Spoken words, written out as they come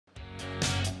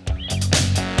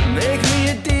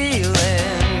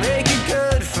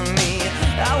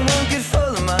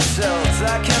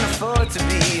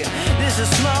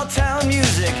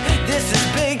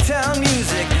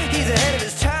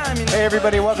Hey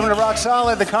everybody, welcome to Rock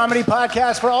Solid, the comedy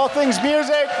podcast for all things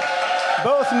music,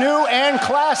 both new and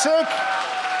classic.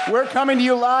 We're coming to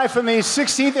you live from the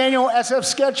 16th annual SF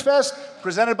Sketchfest,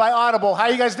 presented by Audible. How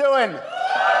you guys doing?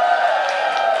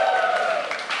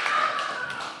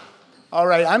 All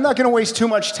right, I'm not going to waste too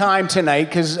much time tonight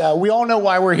because we all know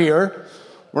why we're here.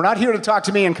 We're not here to talk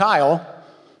to me and Kyle.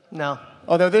 No.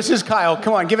 Although this is Kyle.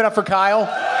 Come on, give it up for Kyle.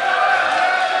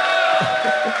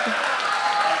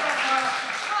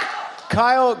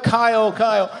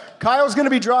 Kyle's going to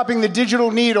be dropping the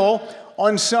digital needle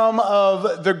on some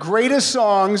of the greatest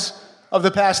songs of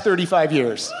the past 35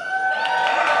 years.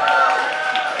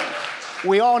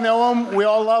 We all know them. We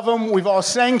all love them. We've all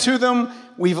sang to them.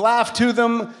 We've laughed to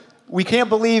them. We can't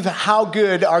believe how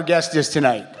good our guest is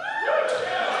tonight.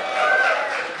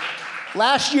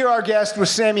 Last year, our guest was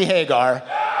Sammy Hagar.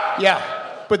 Yeah.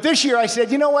 But this year, I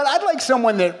said, you know what? I'd like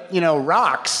someone that,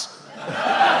 rocks.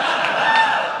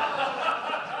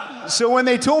 So when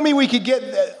they told me we could get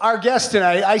our guest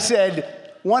tonight, I said,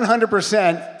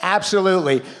 100%,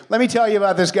 absolutely. Let me tell you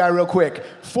about this guy real quick.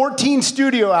 14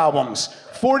 studio albums,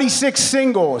 46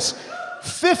 singles,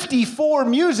 54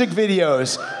 music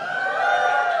videos,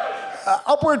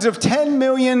 upwards of 10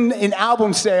 million in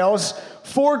album sales,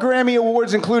 4 Grammy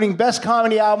Awards, including Best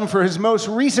Comedy Album for his most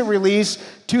recent release,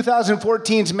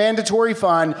 2014's Mandatory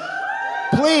Fun.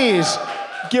 Please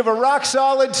give a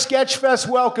rock-solid Sketchfest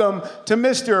welcome to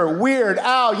Mr. Weird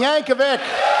Al Yankovic.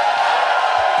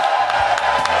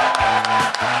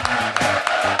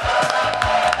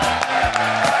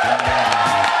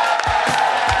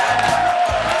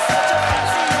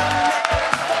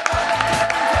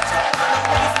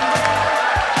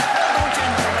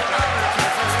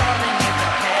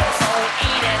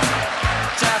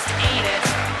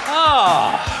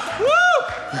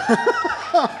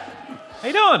 How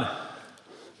you doing?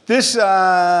 This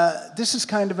is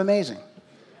kind of amazing.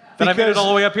 That I made it all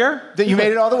the way up here? That you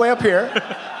made it all the way up here.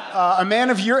 A man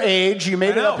of your age, you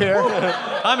made it up here.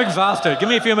 I'm exhausted. Give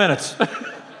me a few minutes.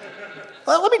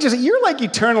 Well, let me just say, you're like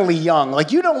eternally young.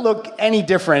 Like, you don't look any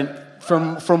different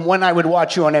from when I would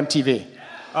watch you on MTV.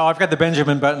 Oh, I've got the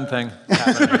Benjamin Button thing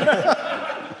happening.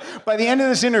 By the end of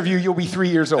this interview, you'll be 3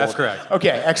 years old. That's correct. Okay,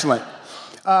 excellent.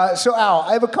 So Al,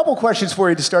 I have a couple questions for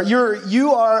you to start.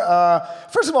 You are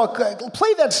first of all,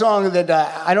 play that song that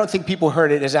I don't think people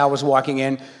heard it as Al was walking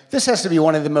in. This has to be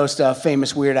one of the most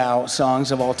famous Weird Al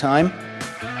songs of all time.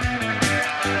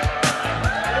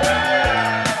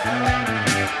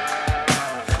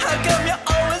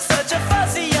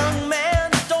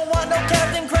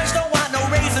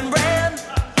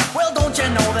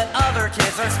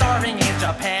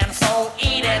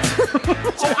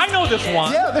 Oh, I know this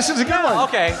one. Yeah, this is a good one.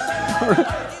 Okay.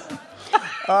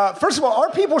 First of all, are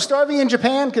people starving in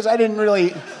Japan? Because I didn't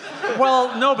really...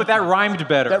 Well, no, but that rhymed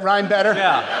better. That rhymed better?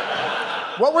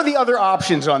 Yeah. What were the other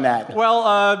options on that?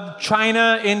 Well,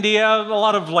 China, India, a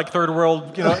lot of like third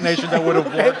world nations that would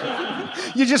have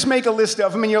worked. You just make a list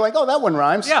of them and you're like, oh, that one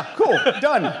rhymes. Yeah. Cool,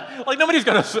 done. Like nobody's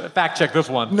going to fact check this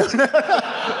one. There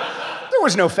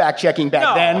was no fact checking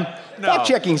back then. No. Fact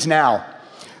checking's now.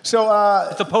 So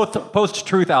it's a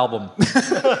post-truth album.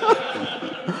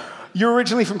 You're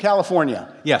originally from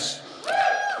California. Yes.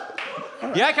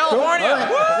 Yeah, California.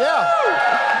 Right.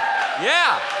 Yeah.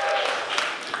 Yeah.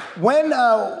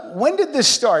 When did this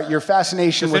start? Your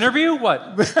fascination This with interview?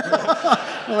 What?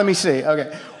 Well, let me see.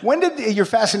 Okay. When did your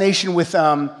fascination with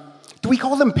do we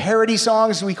call them parody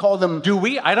songs? Do we call them? Do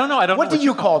we? I don't know. I don't know. What do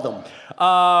you call them?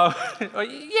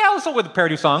 Yeah, also with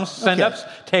parody songs, send-ups,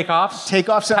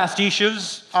 takeoffs,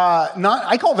 pastiches.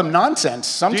 I call them nonsense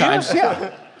sometimes. Do you?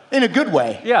 Yeah, in a good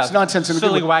way. Yeah, it's nonsense in a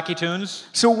silly, good way. wacky tunes.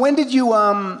 So when did you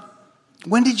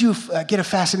get a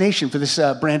fascination for this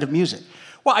brand of music?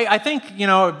 Well, I think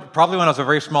probably when I was a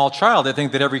very small child. I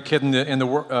think that every kid in the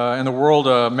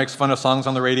world makes fun of songs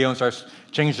on the radio and starts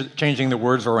changing the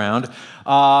words around.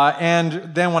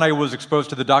 And then when I was exposed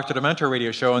to the Dr. Demento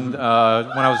radio show, and when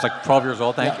I was like 12 years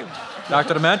old, thank you,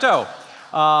 Dr. Demento.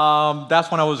 That's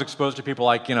when I was exposed to people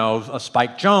like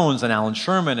Spike Jones and Alan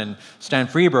Sherman and Stan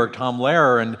Freberg, Tom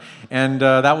Lehrer, and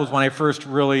that was when I first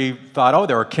really thought, oh,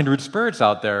 there are kindred spirits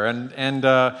out there, and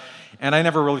I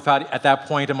never really thought at that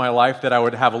point in my life that I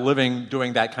would have a living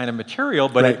doing that kind of material,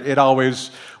 but right. it always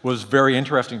was very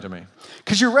interesting to me.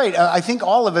 Because you're right. I think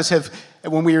all of us have,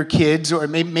 when we were kids, or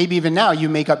maybe even now, you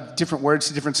make up different words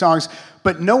to different songs,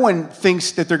 but no one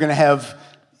thinks that they're going to have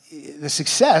the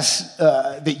success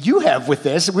that you have with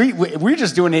this. We're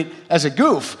just doing it as a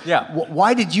goof. Yeah.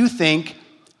 Why did you think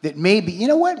that maybe, you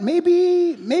know what,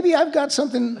 maybe I've got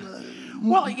something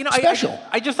Well, special.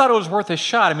 I just thought it was worth a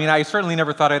shot. I mean, I certainly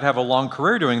never thought I'd have a long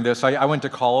career doing this. I went to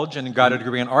college and got a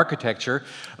degree in architecture,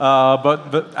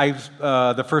 but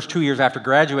the first 2 years after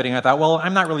graduating, I thought, well,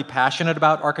 I'm not really passionate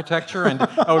about architecture, and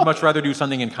I would much rather do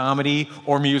something in comedy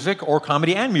or music, or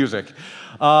comedy and music.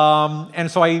 And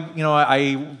so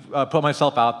I put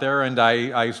myself out there, and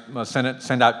I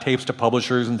send out tapes to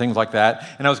publishers and things like that.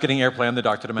 And I was getting airplay on the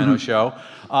Dr. Demento show,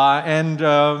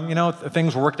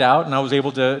 things worked out, and I was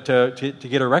able to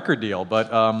get a record deal.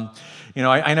 But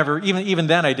I never, even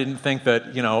then, I didn't think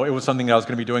that it was something that I was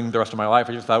going to be doing the rest of my life.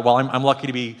 I just thought, well, I'm lucky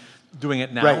to be doing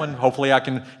it now, right. And hopefully I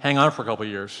can hang on for a couple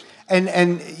of years.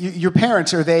 And your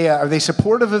parents, are they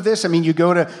supportive of this? I mean, you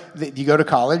go to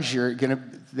college,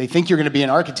 they think you're going to be an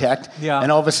architect, yeah. And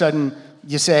all of a sudden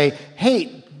you say,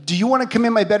 hey, do you want to come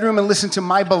in my bedroom and listen to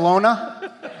My Bologna?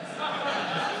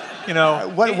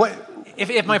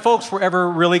 If my folks were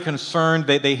ever really concerned,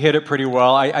 they hid it pretty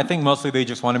well. I think mostly they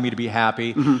just wanted me to be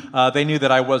happy. Mm-hmm. They knew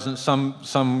that I wasn't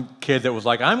some kid that was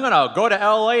like, I'm going to go to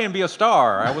L.A. and be a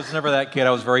star. I was never that kid.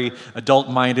 I was very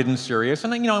adult-minded and serious.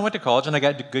 And I went to college and I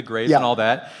got good grades, yeah. And all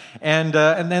that. And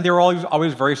then they were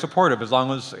always very supportive. As long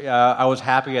as I was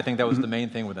happy, I think that was the main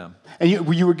thing with them. And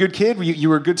you were a good kid? You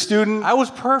were a good student? I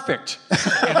was perfect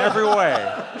in every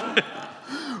way.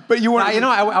 But you weren't.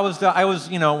 I was.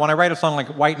 When I write a song like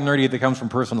 "White and Nerdy," that comes from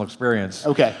personal experience.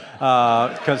 Okay.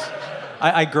 Because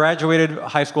I graduated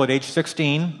high school at age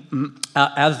 16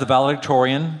 as the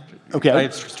valedictorian. Okay. I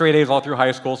had straight A's all through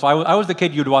high school, so I was the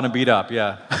kid you'd want to beat up.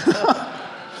 Yeah.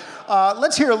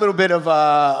 Let's hear a little bit of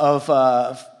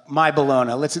My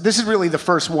Bologna. This is really the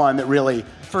first one that really.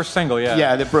 First single, yeah.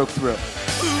 Yeah, that broke through. Ooh, a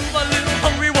little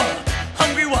hungry one.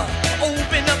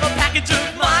 Open up a package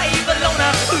of My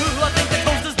Bologna. Ooh, I think the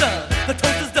toast is done.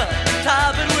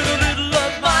 Top it with a little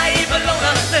of My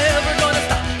Bologna. Never gonna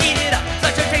stop, eat it up.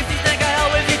 Such a tasty snack, I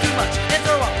always eat too much and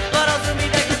throw up. But I'll soon be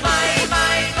back to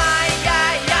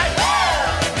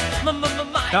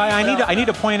Now, I need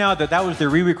to point out that was the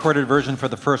re-recorded version for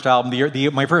the first album.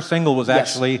 My first single was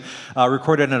actually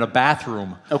recorded in a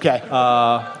bathroom. Okay.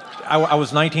 I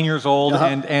was 19 years old,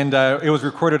 and it was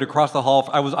recorded across the hall.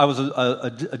 I was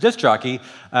a disc jockey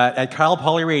at Cal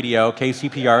Poly Radio,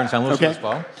 KCPR in San Luis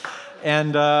Obispo.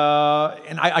 And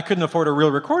I couldn't afford a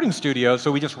real recording studio,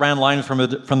 so we just ran lines from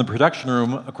the production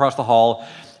room across the hall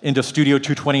into Studio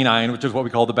 229, which is what we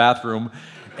call the bathroom.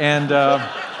 And,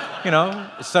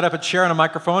 set up a chair and a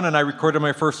microphone, and I recorded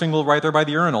my first single right there by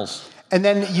the urinals. And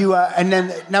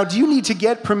then now, do you need to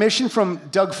get permission from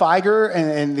Doug Feiger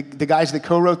and the guys that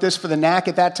co-wrote this for the Knack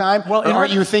at that time? Well, or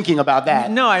aren't you thinking about that?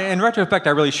 No, in retrospect,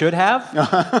 I really should have.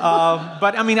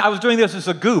 But I mean, I was doing this as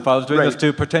a goof. I was doing this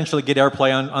to potentially get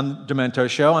airplay on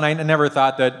Demento's show, and I never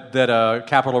thought that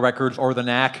Capitol Records or the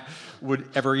Knack would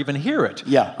ever even hear it.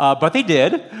 Yeah. But they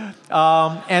did,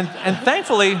 and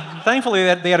thankfully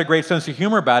they had a great sense of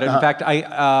humor about it. In fact,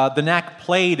 the Knack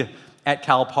played at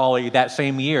Cal Poly that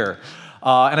same year.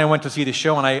 And I went to see the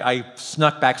show, and I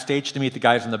snuck backstage to meet the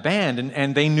guys in the band,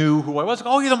 and they knew who I was.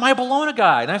 Oh, you're the My Bologna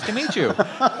guy. Nice to meet you.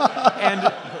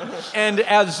 and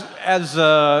as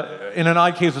in an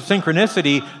odd case of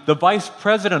synchronicity, the vice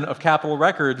president of Capitol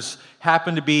Records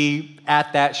happened to be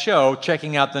at that show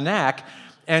checking out the Knack,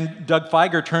 and Doug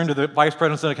Feiger turned to the vice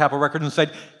president of Capitol Records and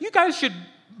said, "You guys should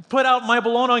put out My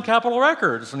Bologna on Capitol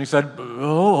Records." And he said,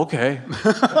 "Oh, okay."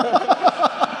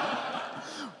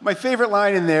 My favorite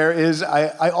line in there is,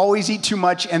 I always eat too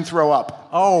much and throw up.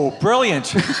 Oh,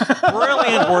 brilliant.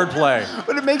 Brilliant wordplay.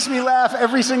 But it makes me laugh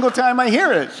every single time I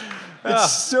hear it.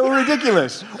 It's so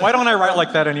ridiculous. Why don't I write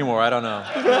like that anymore? I don't know.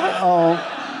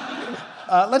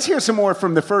 Let's hear some more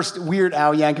from the first Weird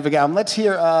Al Yankovic album. Let's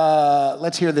hear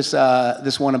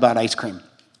this one about ice cream.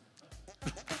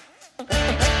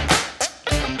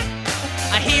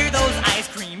 I hear those ice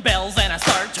cream bells and I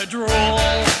start to drool.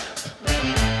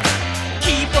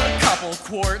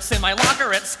 Quarts in my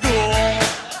locker at school.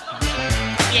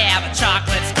 Yeah, the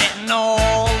chocolate's getting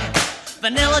old.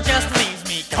 Vanilla just leaves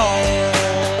me cold.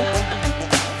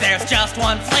 There's just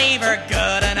one flavor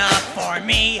good enough for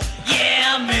me.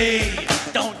 Yeah, me.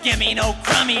 Don't give me no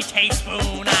crummy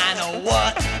teaspoon. I know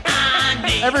what I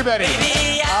need. Everybody.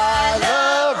 Baby, I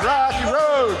love Rocky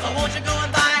Road. So won't you go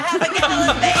and buy half a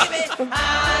gallon, baby? I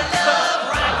love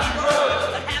Rocky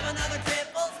Road. But have another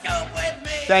triple scope with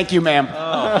me. Thank you, ma'am.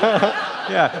 Oh.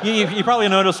 Yeah, you probably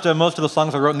noticed most of the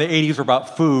songs I wrote in the 80s were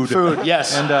about food. Food,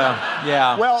 yes. And,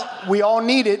 yeah. Well, we all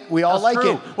need it. We all like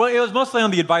it. Well, it was mostly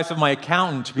on the advice of my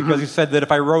accountant, because he said that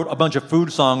if I wrote a bunch of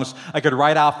food songs, I could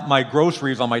write off my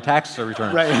groceries on my tax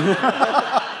return. Right.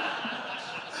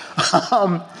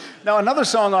 Now, another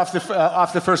song off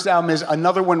the first album is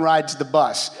Another One Rides the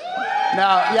Bus.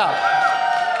 Now, yeah.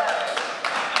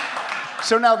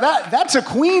 So now that's a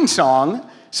Queen song.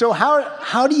 So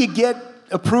how do you get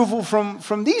approval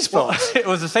from these folks? It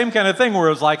was the same kind of thing where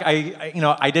it was like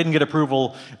I didn't get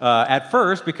approval at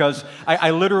first because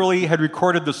I literally had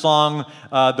recorded the song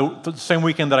the same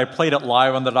weekend that I played it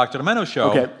live on the Dr. Demento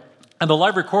show. Okay. And the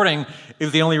live recording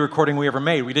is the only recording we ever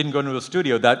made. We didn't go into a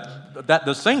studio. That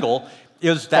the single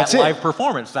is that live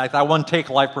performance, that one take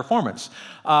live performance.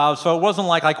 So it wasn't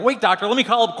like wait, doctor, let me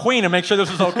call up Queen and make sure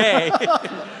this is okay.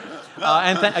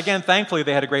 Again, thankfully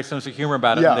they had a great sense of humor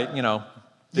about it. Yeah. And they,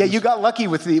 Yeah, you got lucky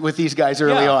with these guys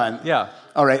early on. Yeah.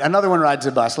 All right, another one rides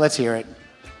the bus. Let's hear it.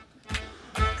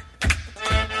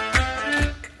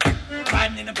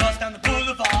 Riding in a bus down the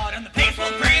boulevard and the pace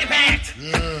was pretty packed.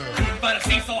 But it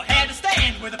seemed so I had to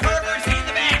stand with the perverts in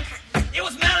the back. It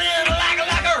was smelling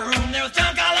like a room. There was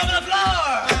junk all over the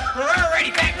floor. We're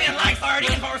already packed in like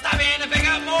sardines, but we're stopping to pick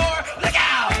up more. Look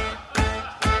out!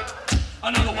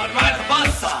 Another one rides the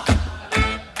bus.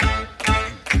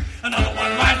 Another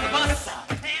one rides the bus.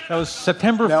 That was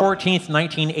September 14th,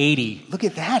 1980. Look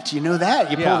at that. You know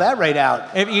that. You pull that right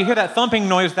out. If you hear that thumping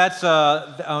noise, that's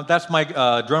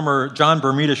my drummer, John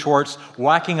Bermuda Schwartz,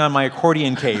 whacking on my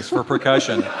accordion case for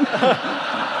percussion.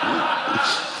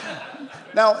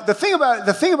 Now, the thing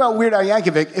about Weird Al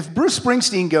Yankovic, if Bruce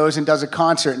Springsteen goes and does a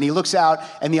concert and he looks out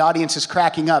and the audience is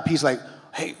cracking up, he's like,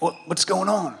 hey, what's going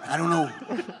on? I don't know.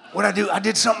 What'd I do? I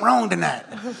did something wrong tonight.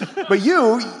 But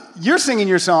you're singing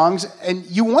your songs and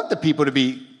you want the people to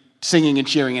be singing and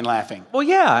cheering and laughing. Well,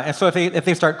 yeah. And so if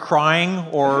they start crying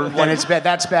or then it's bad.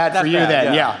 That's bad for you.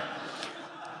 Then, yeah.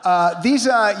 These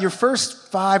your first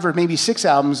 5 or maybe 6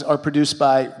 albums are produced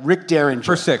by Rick Derringer.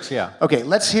 For 6, yeah. Okay,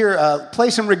 let's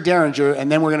play some Rick Derringer,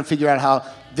 and then we're going to figure out how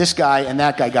this guy and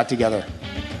that guy got together.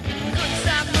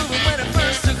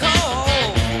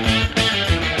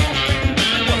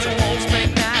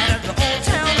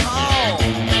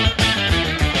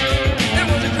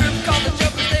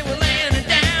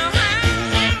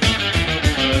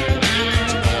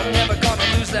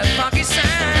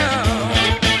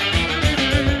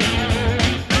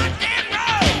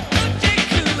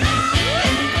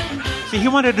 See, he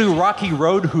wanted to do Rocky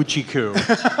Road Hoochie Coo.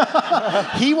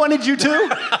 He wanted you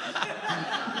to?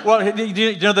 Well, do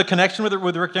you know the connection with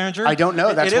Rick Derringer? I don't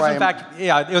know. That's why. In fact,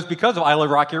 yeah, it was because of I Love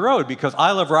Rocky Road. Because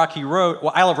I Love Rocky Road,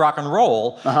 I Love Rock and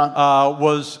Roll,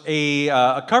 was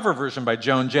a cover version by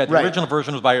Joan Jett. The original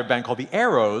version was by a band called the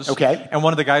Arrows. Okay. And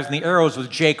one of the guys in the Arrows was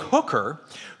Jake Hooker,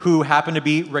 who happened to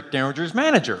be Rick Derringer's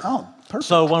manager. Oh, perfect.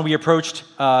 So when we approached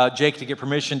Jake to get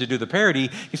permission to do the parody,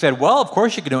 he said, "Well, of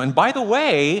course you can do it. And by the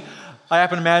way, I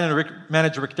happen to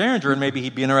manage Rick Derringer, and maybe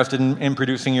he'd be interested in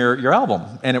producing your album."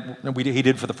 And he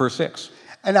did for the first 6.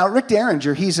 And now Rick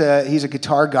Derringer, he's a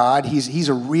guitar god. He's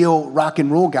a real rock and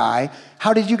roll guy.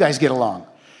 How did you guys get along?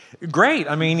 Great.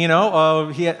 I mean,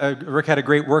 Rick had a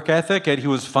great work ethic, and he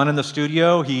was fun in the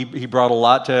studio. He brought a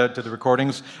lot to the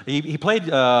recordings. He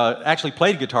actually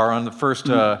played guitar on the first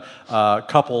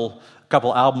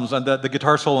couple albums, and the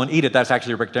guitar solo in Eat It, that's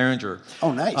actually Rick Derringer.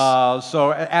 Oh, nice.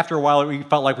 So after a while, we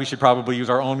felt like we should probably use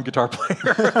our own guitar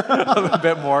player a little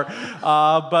bit more.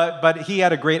 But he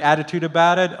had a great attitude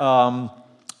about it.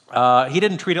 He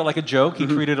didn't treat it like a joke. He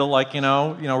treated it like,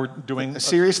 we're doing...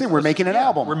 Seriously? We're making an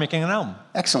album. We're making an album.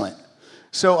 Excellent.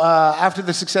 So after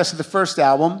the success of the first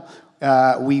album,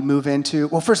 we move into...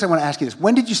 Well, first I want to ask you this.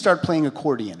 When did you start playing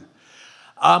accordion?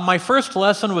 My first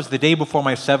lesson was the day before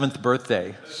my 7th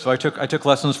birthday. So I took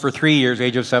lessons for 3 years,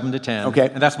 age of 7 to 10. Okay.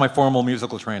 And that's my formal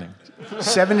musical training.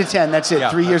 7 to 10, that's it. Yeah,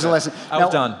 3 years of lesson. I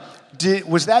was done.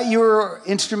 Was that your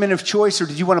instrument of choice, or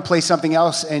did you want to play something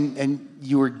else and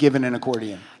you were given an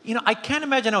accordion? I can't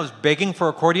imagine I was begging for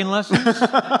accordion lessons.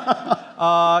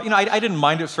 I didn't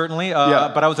mind it, certainly,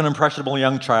 but I was an impressionable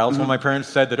young child. So when my parents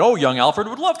said that, "Oh, young Alfred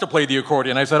would love to play the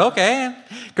accordion," I said, "Okay,"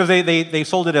 because they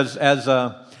sold it as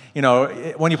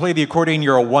when you play the accordion,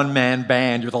 you're a one-man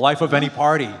band. You're the life of any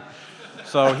party.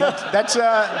 So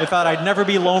they thought I'd never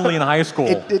be lonely in high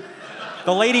school.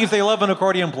 The ladies, they love an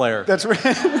accordion player. That's right.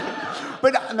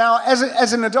 But now,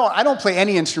 as an adult, I don't play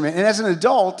any instrument, and as an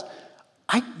adult,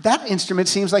 that instrument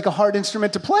seems like a hard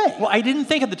instrument to play. Well, I didn't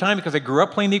think at the time because I grew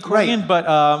up playing the accordion, but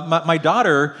my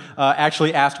daughter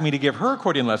actually asked me to give her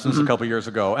accordion lessons a couple years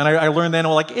ago, and I learned then,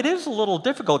 it is a little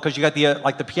difficult because you got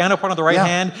the piano part on the right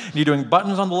hand, and you're doing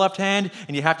buttons on the left hand,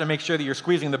 and you have to make sure that you're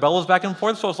squeezing the bellows back and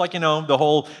forth. So it's like the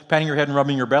whole patting your head and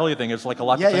rubbing your belly thing. It's like a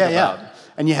lot to think about.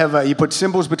 And you have you put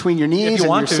cymbals between your knees, if you and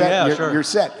want you're to, set. Sure. You're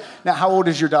set. Now, how old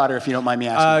is your daughter, if you don't mind me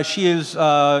asking? She is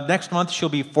next month. She'll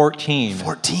be 14.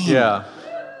 14. Yeah.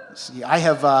 See, I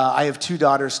have 2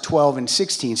 daughters, 12 and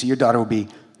 16. So your daughter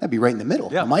that'd be right in the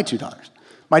middle of my 2 daughters.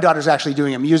 My daughter's actually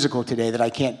doing a musical today that I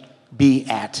can't be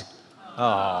at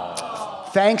Oh.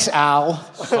 Thanks, Al.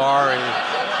 Sorry.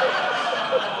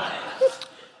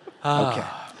 Okay.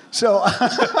 So,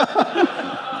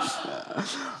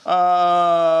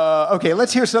 okay,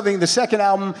 let's hear something. The second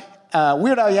album,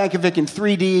 Weird Al Yankovic in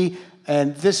 3D,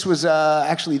 and this was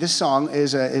actually this song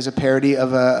is a parody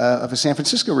of a San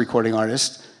Francisco recording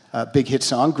artist, big hit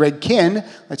song, Greg Kihn.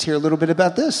 Let's hear a little bit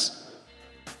about this.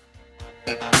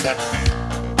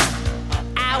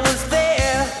 I was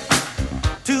there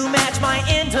to match my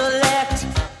intellect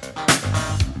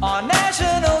on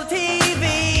national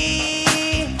TV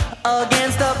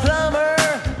against a plumber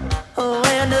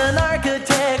and an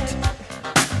architect,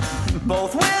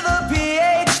 both with a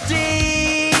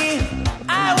PhD.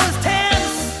 I was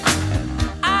tense,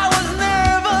 I was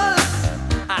nervous,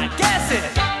 I guess it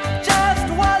just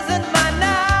wasn't my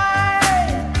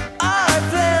night. Art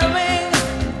Fleming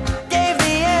gave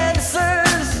the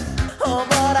answers,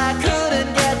 but I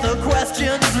couldn't get the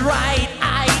questions right.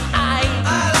 I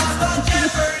lost on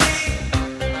Jeopardy,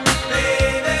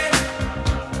 baby.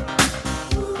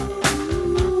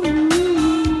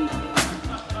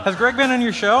 Has Greg been on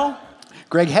your show?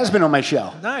 Greg has been on my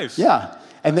show. Nice. Yeah.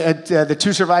 And the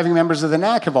two surviving members of the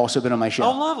Knack have also been on my show.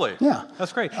 Oh, lovely. Yeah.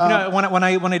 That's great. When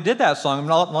I did that song,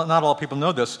 not a lot of people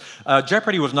know this,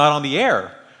 Jeopardy was not on the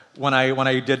air when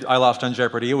I did I Lost on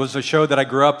Jeopardy. It was a show that I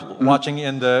grew up watching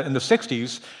in the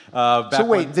 60s. So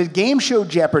wait, the game show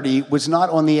Jeopardy was not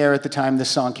on the air at the time this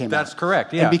song came out? That's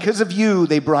correct, yeah. And because of you,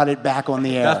 they brought it back on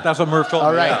the air. That's what Murph told me.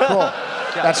 All right, yeah. cool.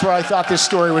 That's where I thought this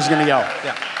story was going to go.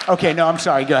 Yeah. Okay, no, I'm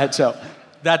sorry. Go ahead, so.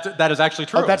 That is actually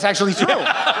true. Oh, that's actually true.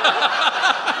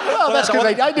 Well, that's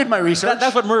because I did my research.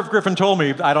 That's what Merv Griffin told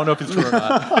me. I don't know if it's true or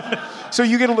not. So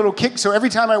you get a little kick. So every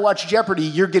time I watch Jeopardy,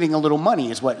 you're getting a little money,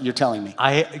 is what you're telling me.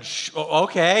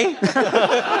 Okay.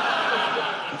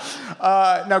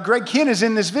 Now, Greg Kihn is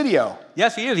in this video.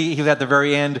 Yes, he is. He's at the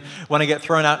very end when I get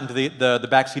thrown out into the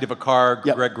backseat of a car.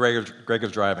 Yep. Greg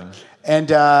is driving. And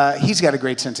he's got a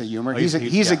great sense of humor.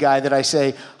 He's a guy that I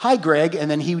say, hi, Greg, and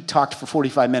then he talked for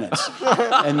 45 minutes.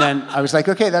 And then I was like,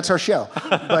 okay, that's our show.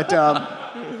 But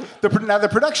now the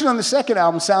production on the second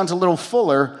album sounds a little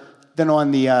fuller than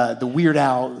on the Weird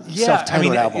Al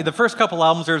self-titled album. The first couple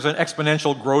albums, there's an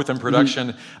exponential growth in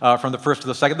production from the first to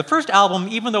the second. The first album,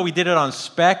 even though we did it on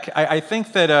spec, I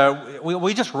think that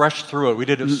we just rushed through it. We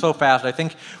did it so fast. I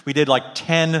think we did like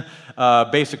 10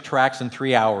 basic tracks in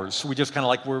 3 hours. We just kind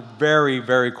of were very,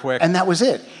 very quick. And that was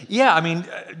it? Yeah, I mean...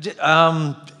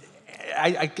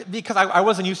 because I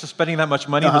wasn't used to spending that much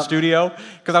money in the studio,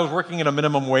 because I was working at a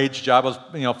minimum wage job. I was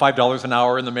 $5 an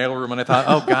hour in the mailroom, and I thought,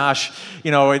 oh gosh,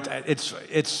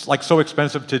 it's like so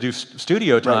expensive to do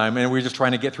studio time, and we were just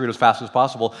trying to get through it as fast as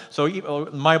possible. So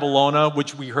My Bologna,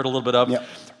 which we heard a little bit of,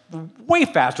 way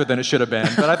faster than it should have been,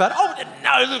 but I thought, oh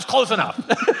no, this is close enough.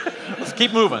 Let's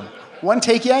keep moving. One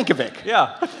take Yankovic.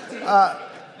 Yeah.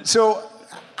 So.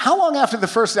 How long after the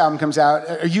first album comes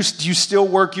out, do you still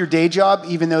work your day job,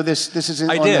 even though this isn't?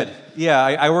 I did. Yeah,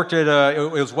 I worked at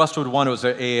it was Westwood One. It was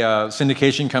a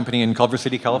syndication company in Culver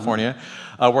City, California,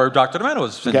 where Dr. Demento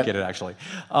was syndicated, actually.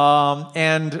 I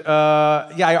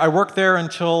worked there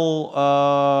until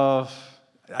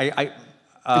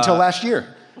until last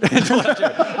year.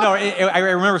 No, I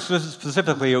remember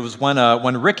specifically it was when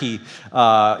Ricky hit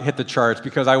the charts,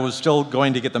 because I was still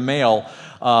going to get the mail,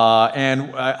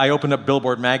 and I opened up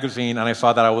Billboard magazine and I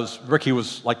saw that Ricky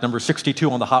was like number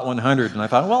 62 on the Hot 100, and I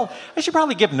thought, well, I should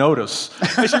probably give notice.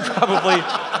 I should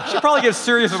probably get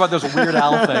serious about this Weird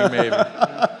Al thing, maybe.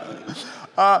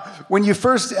 When you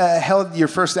first held your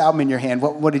first album in your hand,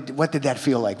 what did that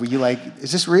feel like? Were you like,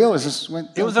 is this real? Is this?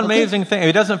 It was an amazing thing.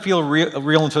 It doesn't feel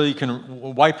real until you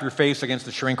can wipe your face against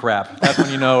the shrink wrap. That's when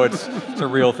you know it's a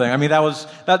real thing. I mean, that was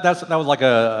like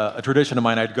a tradition of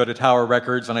mine. I'd go to Tower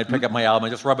Records and I'd pick up my album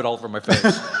and just rub it all over my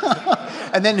face.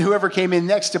 And then whoever came in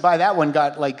next to buy that one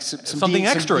got like something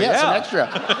extra. Some extra.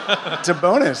 It's a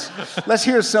bonus. Let's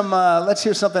hear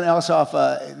something else off.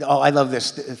 I love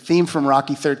this the theme from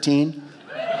Rocky 13.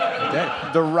 Okay.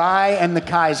 The Rye and the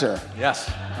Kaiser. Yes.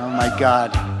 Oh my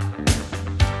God.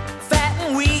 Fat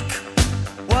and weak,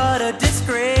 what a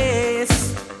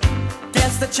disgrace.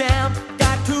 Guess the champ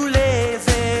got too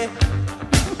lazy.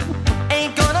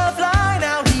 Ain't gonna fly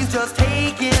now, he's just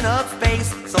taking up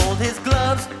space. Sold his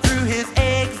gloves, threw his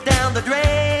eggs down the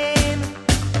drain.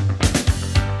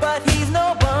 But he's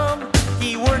no bum,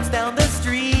 he works down the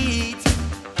street.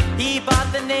 He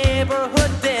bought the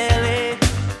neighborhood deli.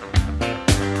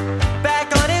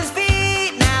 Back on his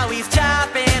feet, now he's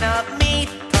chopping up meat.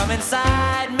 Come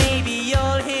inside, maybe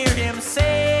you'll hear him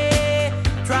say,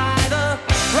 try the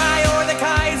Rye or the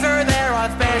Kaiser, they're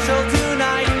on special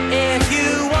tonight. If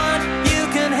you want, you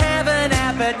can have an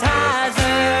appetizer.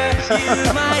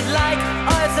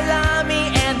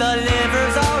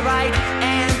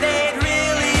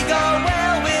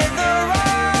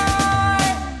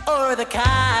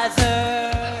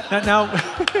 Now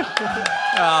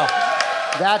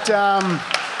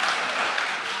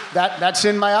that's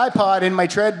in my iPod in my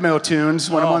treadmill tunes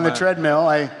when I'm on the treadmill.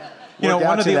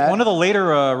 one of the later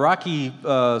Rocky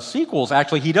sequels,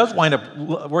 actually, he does wind up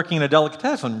working in a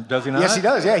delicatessen, does he not? Yes, he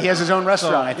does. Yeah, he has his own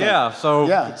restaurant. I think.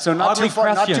 So not too far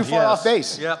off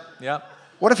base. Yep.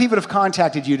 What if he would have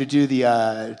contacted you to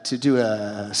do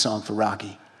a song for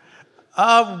Rocky?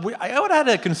 I would have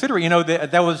had to consider it.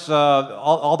 That was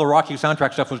all the Rocky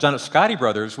soundtrack stuff was done at Scotty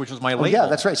Brothers, which was my label. Yeah,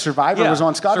 that's right. Survivor was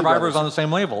on Scotty Brothers. Survivor was on the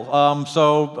same label.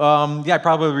 I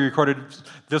probably recorded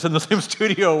this in the same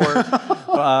studio where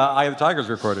Eye of the Tiger's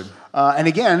recorded. And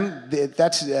again,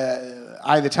 that's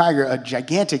Eye of the Tiger, a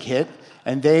gigantic hit,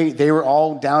 and they were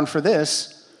all down for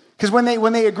this because when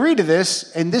they agree to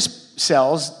this and this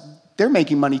sells, they're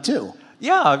making money too.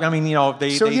 Yeah, I mean,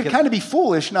 you'd kind of be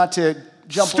foolish not to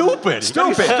jump. Stupid.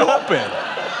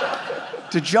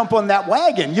 To jump on that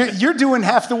wagon, you're doing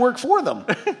half the work for them.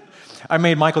 I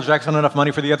made Michael Jackson enough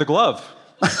money for the other glove.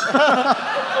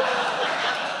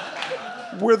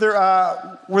 Were there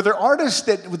artists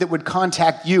that would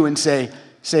contact you and say,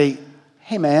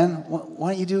 hey man,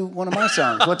 why don't you do one of my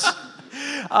songs?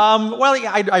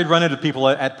 I'd run into people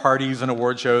at parties and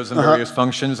award shows and various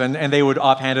functions, and they would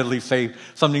offhandedly say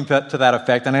something to that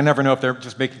effect, and I never know if they're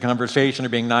just making conversation or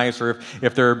being nice or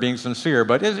if they're being sincere,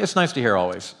 but it's nice to hear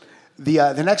always.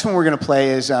 The next one we're going to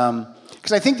play is,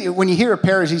 because I think when you hear a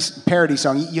parody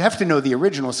song, you have to know the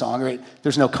original song, right?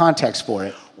 There's no context for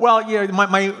it. Well,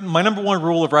 my number one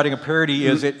rule of writing a parody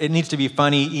is it needs to be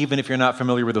funny even if you're not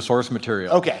familiar with the source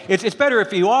material. Okay. It's better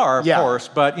if you are, of course,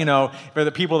 but, for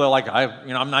the people that are like,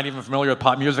 I'm not even familiar with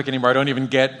pop music anymore, I don't even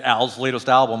get Al's latest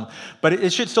album, but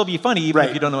it should still be funny even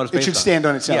if you don't know what it's based on. It should stand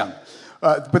on its own. Yeah.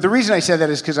 But the reason I said that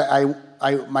is because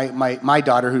my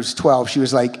daughter, who's 12, she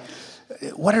was like,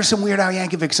 what are some Weird Al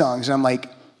Yankovic songs? And I'm like,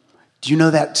 do you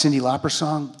know that Cyndi Lauper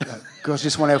song, Girls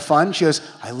Just Want to Have Fun? She goes,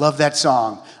 I love that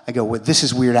song. I go, well, this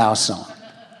is Weird Al's song.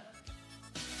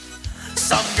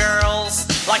 Some girls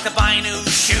like to buy new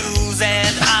shoes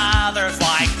and others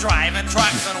like driving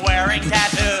trucks and wearing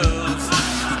tattoos.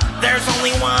 There's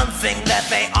only one thing that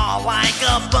they all like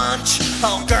a bunch.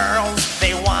 Oh, girls,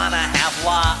 they want to have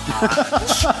lunch.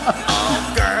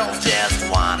 Oh, girls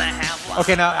just want to have lunch.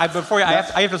 Okay, now, I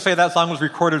have to say that song was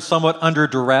recorded somewhat under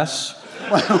duress.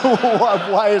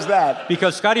 Why is that?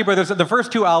 Because Scotty Brothers, the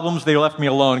first two albums, they left me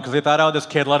alone because they thought, this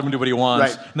kid, let him do what he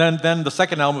wants. Right. And then the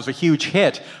second album was a huge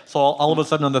hit. So all of a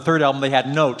sudden on the third album, they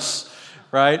had notes,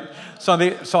 right? So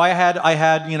I had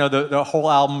the whole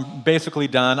album basically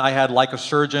done. I had Like a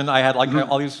Surgeon. I had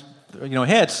all these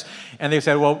hits. And they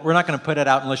said, well, we're not going to put it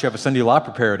out unless you have a Cyndi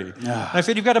Lauper parody. And I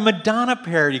said, you've got a Madonna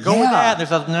parody. Go with that. And they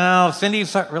said, no,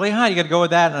 Cindy's really hot. You got to go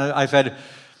with that. And I said,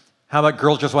 how about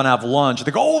Girls Just Want to Have Lunch?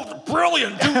 They go, oh,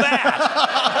 brilliant, do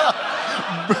that.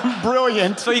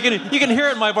 Brilliant. So you can hear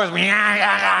it in my voice.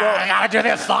 I gotta do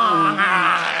this song.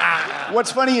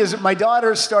 What's funny is my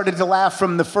daughter started to laugh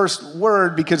from the first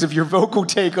word because of your vocal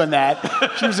take on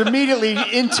that. She was immediately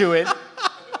into it.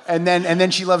 And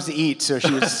then she loves to eat, so she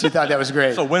thought that was great.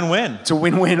 It's a win-win. It's a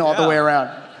win-win all the way around.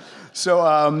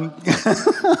 So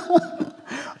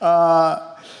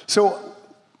so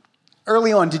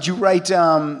early on, did you write?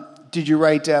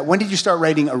 When did you start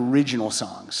writing original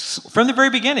songs? From the very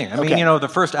beginning. I mean, the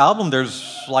first album,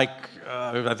 there's I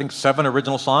think 7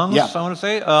 original songs, I want to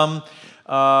say.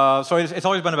 So it's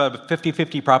always been about a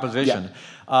 50-50 proposition.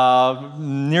 Yeah.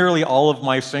 Nearly all of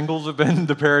my singles have been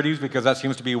the parodies because that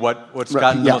seems to be what's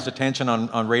gotten the most attention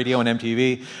on radio and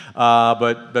MTV.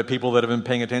 But people that have been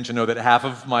paying attention know that half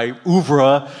of my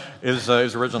oeuvre is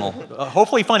original.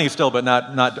 Hopefully funny still, but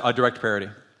not a direct parody.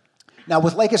 Now,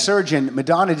 with Like a Surgeon,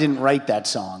 Madonna didn't write that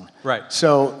song. Right.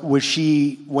 So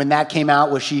when that came out,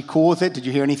 was she cool with it? Did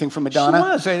you hear anything from Madonna?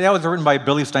 She was. That was written by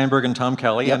Billy Steinberg and Tom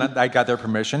Kelly, and I got their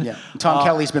permission. Yeah. Tom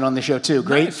Kelly's been on the show, too.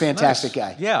 Great, fantastic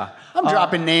guy. Yeah. I'm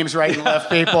dropping names right and left,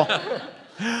 people.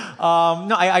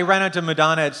 I ran into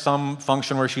Madonna at some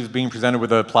function where she was being presented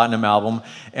with a platinum album,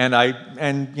 and I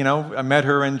met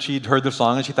her and she'd heard the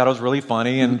song and she thought it was really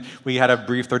funny, and we had a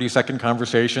brief 30-second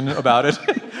conversation about it,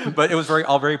 but it was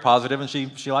all very positive and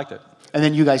she liked it. And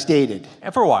then you guys dated?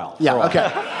 And for a while. Yeah. Okay.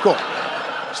 Cool.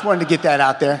 Just wanted to get that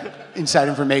out there, inside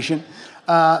information.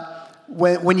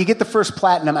 When you get the first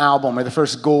platinum album or the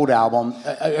first gold album,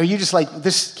 are you just like,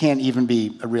 this can't even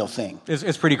be a real thing?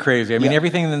 It's pretty crazy. I mean,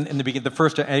 everything in the beginning, the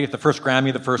first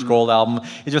Grammy, the first gold album,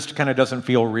 it just kind of doesn't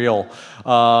feel real.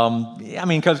 I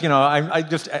mean, because I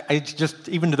just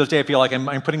even to this day I feel like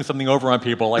I'm putting something over on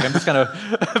people. Like I'm just kind of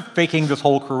faking this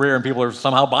whole career, and people are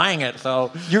somehow buying it.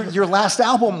 So your last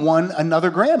album won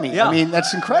another Grammy. Yeah. I mean,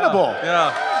 that's incredible.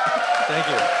 Yeah. Thank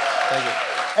you.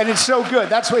 And it's so good.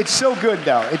 That's why it's so good,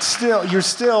 though. It's still,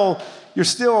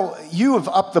 you have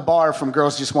upped the bar from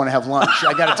Girls Just Want to Have Lunch.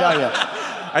 I got to tell you.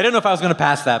 I didn't know if I was going to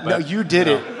pass that, but No, you did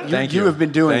it. Thank you. You have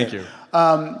been doing Thank it.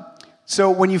 you.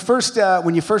 So when you first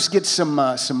get some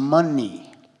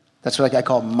money, that's what I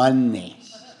call money.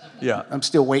 Yeah. I'm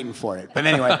still waiting for it. But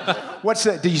anyway,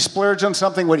 do you splurge on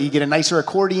something? What do you get? A nicer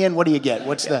accordion? What do you get?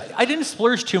 I didn't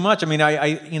splurge too much. I mean,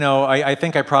 I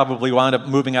think I probably wound up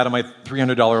moving out of my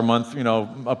 $300 a month,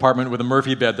 apartment with a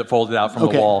Murphy bed that folded out from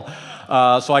the wall.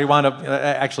 So I wound up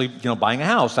actually, buying a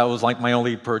house. That was like my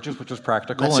only purchase, which was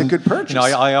practical. That's a good purchase.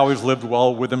 I always lived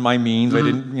well within my means. I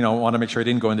didn't, want to make sure I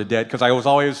didn't go into debt because I was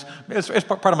always, it's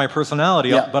part of my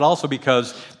personality, but also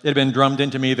because it had been drummed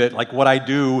into me that like what I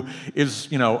do is,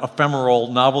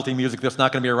 ephemeral novelty music that's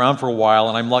not going to be around for a while,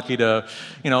 and I'm lucky to,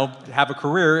 have a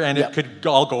career, and it could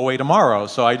all go away tomorrow.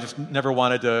 So I just never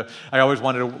wanted to. I always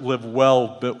wanted to live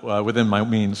well within my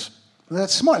means.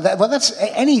 That's smart. That's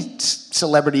any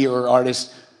celebrity or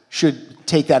artist should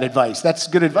take that advice. That's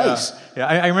good advice. Yeah.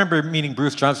 I remember meeting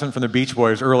Bruce Johnson from the Beach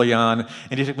Boys early on,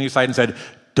 and he took me aside and said,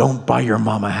 "Don't buy your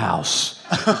mom a house."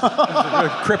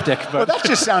 Cryptic, but Well, that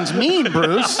just sounds mean,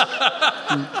 Bruce.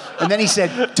 And then he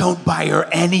said, "Don't buy her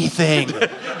anything.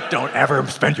 don't ever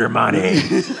spend your money.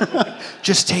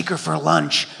 Just take her for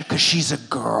lunch because she's a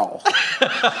girl."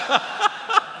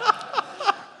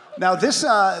 Now, this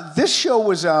show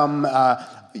was, I'm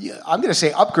going to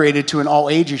say, upgraded to an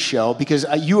all-ages show because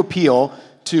you appeal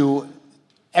to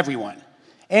everyone.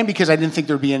 And because I didn't think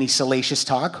there would be any salacious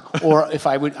talk, or if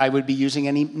I would be using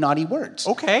any naughty words.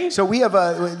 Okay. So we have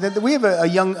a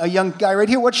young guy right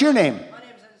here. What's your name? My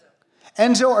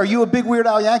name's Enzo. Enzo, are you a big Weird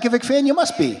Al Yankovic fan? You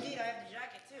must be. Indeed, I have the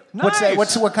jacket too. Nice. What's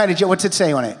that? What kind of what's it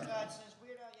say on it? It says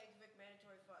Weird Al Yankovic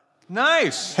Mandatory Fun.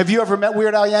 Nice. Have you ever met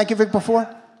Weird Al Yankovic before?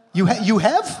 You have? Yes, I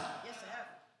have.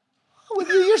 Well,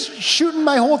 you're shooting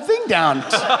my whole thing down.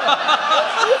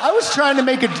 I was trying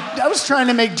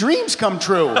to make dreams come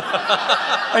true.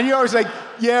 And you're always like,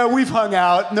 "Yeah, we've hung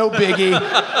out, no biggie."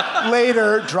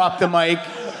 Later, drop the mic.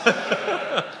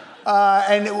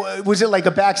 And was it like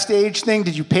a backstage thing?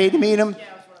 Did you pay to meet him? Yeah,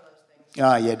 it was one of those things.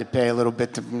 Oh, you had to pay a little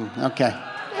bit to. Okay.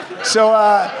 So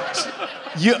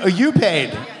you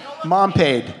paid. Mom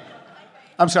paid.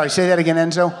 I'm sorry. Say that again,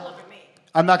 Enzo.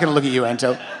 I'm not going to look at you,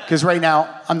 Enzo, because right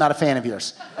now I'm not a fan of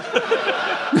yours.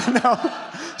 No.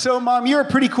 So, Mom, you're a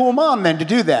pretty cool mom then to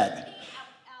do that. Al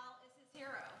is his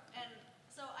hero, and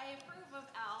so I approve of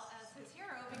Al as his hero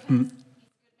because he's a good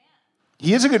man.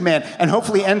 He is a good man, and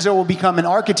hopefully Enzo will become an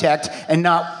architect and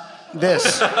not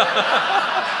this.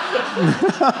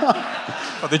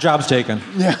 Oh, the job's taken.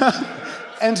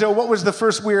 Enzo, what was the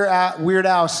first Weird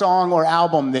Al song or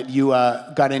album that you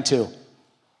got into?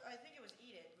 I think it was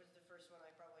Eat It was the first one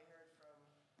I probably heard from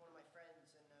one of my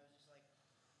friends, and I was just like,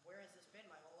 where has this been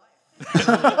my whole life?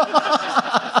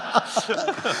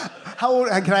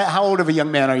 How old of a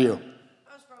young man are you?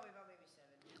 I was probably about maybe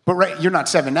 7. But you're not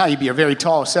 7 now. You'd be a very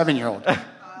tall 7-year-old. I'm 13.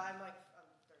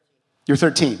 You're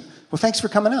 13. Well, thanks for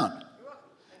coming out. You're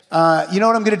welcome. You know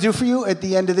what I'm going to do for you at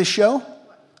the end of this show?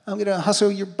 I'm going to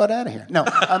hustle your butt out of here. No,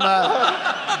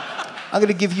 I'm going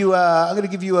to give you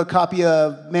a copy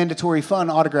of Mandatory Fun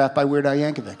autographed by Weird Al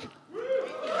Yankovic.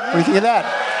 What do you think of that?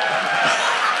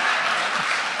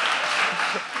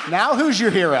 Now who's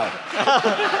your hero?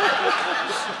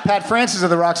 Pat Francis of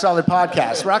the Rock Solid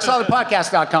Podcast.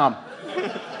 RockSolidPodcast.com.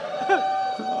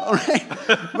 All right,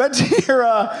 let's hear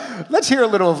a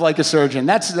little of Like a Surgeon.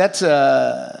 That's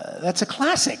a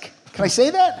classic. Can I say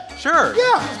that? Sure. Yeah.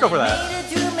 Let's go for that. Made it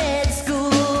through med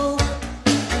school.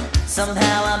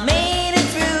 Somehow I made it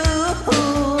through.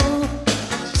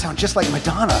 You sound just like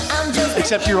Madonna, I'm just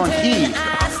except you're on key.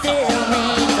 I still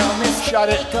make a mistake Shut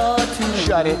it. or two.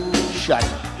 Shut it. Shut it.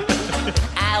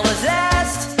 I was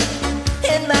last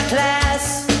in my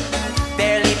class,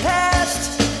 barely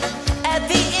passed at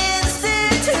the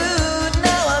institute.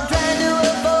 Now I'm trying to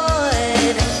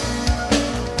avoid.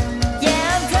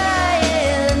 Yeah, I'm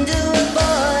trying to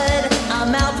avoid a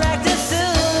malpractice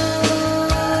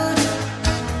suit.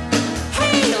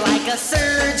 Hey, like a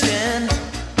surgeon,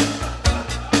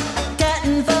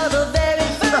 cutting for the very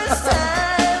first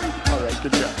time. All right,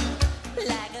 good job.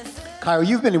 Like a surgeon. Kyle,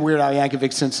 you've been in Weird Al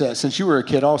Yankovic since you were a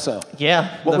kid also.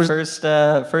 Yeah, What the was-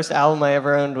 first album I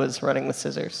ever owned was Running with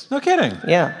Scissors. No kidding.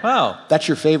 Yeah, Wow. That's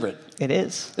your favorite. it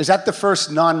is. Is that the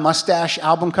first non-mustache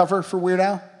album cover for Weird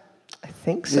Al? I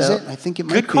think so. Is it? I think it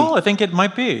might Good be. call. I think it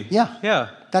might be. Yeah. Yeah.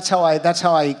 That's how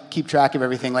I keep track of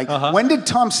everything. Like, when did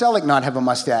Tom Selleck not have a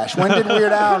mustache? When did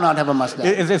Weird Al not have a mustache?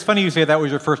 It's funny you say that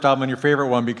was your first album and your favorite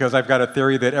one because I've got a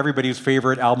theory that everybody's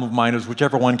favorite album of mine is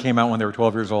whichever one came out when they were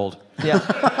 12 years old. Yeah.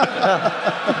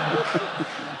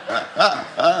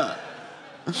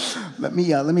 Let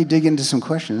me dig into some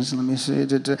questions. Let me see.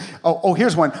 Oh,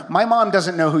 here's one. My mom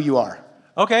doesn't know who you are.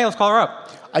 Okay, let's call her up.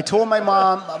 I told my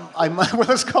mom. Well,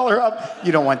 let's call her up.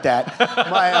 You don't want that.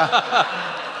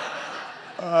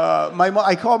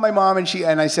 I called my mom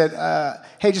and I said,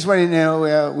 "Hey, just wanted to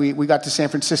know we got to San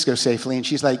Francisco safely." And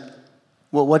she's like,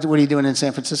 "Well, what are you doing in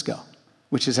San Francisco?"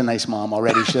 Which is a nice mom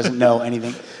already. She doesn't know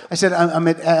anything. I said, "I'm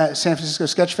at San Francisco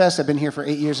Sketch Fest. I've been here for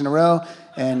 8 years in a row.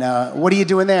 And what are you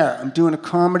doing there?" "I'm doing a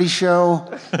comedy show."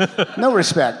 No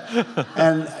respect.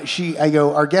 And I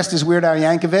go, "Our guest is Weird Al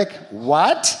Yankovic."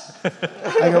 "What?"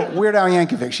 I go, "Weird Al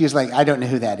Yankovic." She's like, "I don't know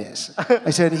who that is." I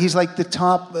said, "He's like the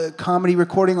top comedy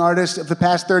recording artist of the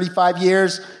past 35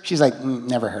 years. She's like,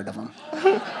 "Never heard of him."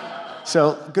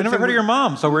 So good. I never heard of your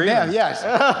mom, so we're even. Yeah,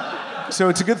 yes. So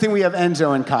it's a good thing we have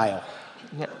Enzo and Kyle.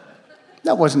 Yeah.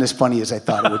 That wasn't as funny as I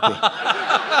thought it would be.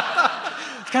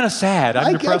 It's kind of sad.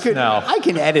 I'm depressed now. I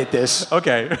can edit this.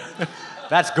 Okay.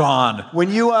 That's gone. When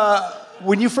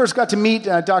you first got to meet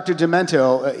Dr.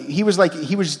 Demento, he was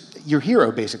your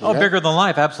hero, basically. Oh, right? bigger than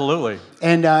life, absolutely.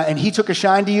 And he took a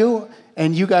shine to you,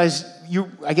 and you guys,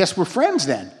 I guess, were friends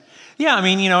then. Yeah, I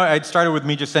mean, it started with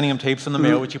me just sending him tapes in the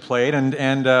mail, which he played,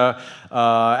 and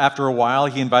after a while,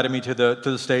 he invited me to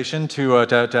the station to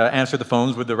answer the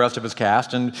phones with the rest of his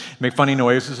cast and make funny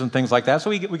noises and things like that. So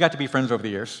we got to be friends over the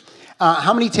years.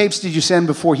 How many tapes did you send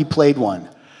before he played one?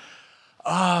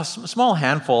 Small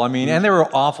handful. I mean, and they were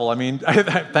awful. I mean,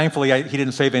 thankfully, he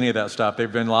didn't save any of that stuff.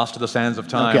 They've been lost to the sands of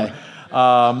time.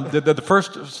 Okay. The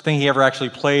first thing he ever actually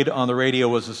played on the radio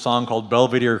was a song called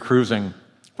Belvedere Cruising,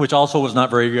 which also was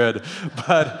not very good.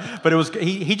 But it was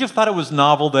he just thought it was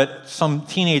novel that some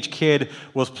teenage kid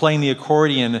was playing the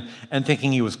accordion and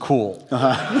thinking he was cool.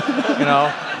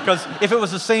 Because if it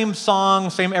was the same song,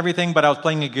 same everything, but I was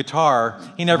playing a guitar,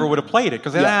 he never would have played it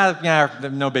because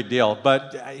no big deal.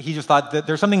 But he just thought that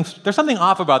there's something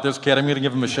off about this kid. I'm going to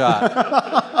give him a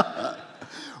shot.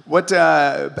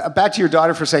 Back to your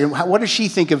daughter for a second. What does she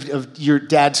think of your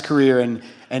dad's career and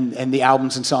the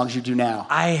albums and songs you do now?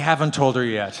 I haven't told her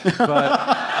yet,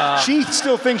 but she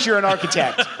still thinks you're an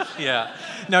architect. Yeah.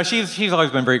 No, she's always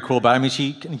been very cool about it. I mean,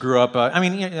 she grew up.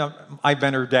 I've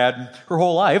been her dad her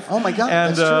whole life. Oh my God,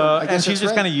 and, that's true. And she's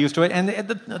just kind of used to it. And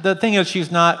the thing is,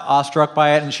 she's not awestruck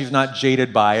by it, and she's not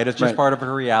jaded by it. It's just part of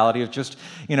her reality. It's just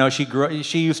she grew.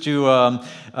 She used to.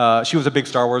 She was a big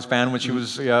Star Wars fan when she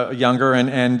was younger,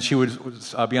 and she would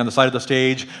be on the side of the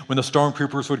stage when the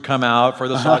stormtroopers would come out for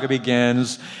the saga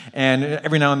begins. And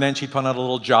every now and then she'd put on a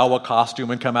little Jawa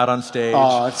costume and come out on stage.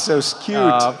 Oh, it's so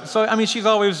cute. So I mean, she's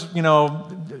always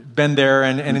been there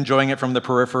and enjoying it from the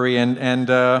periphery, and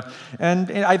I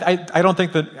don't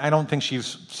think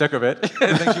she's sick of it.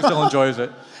 I think she still enjoys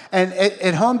it. And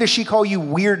at home, does she call you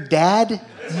Weird Dad?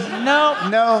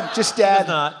 No, just Dad. She does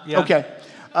not. Yeah. Okay.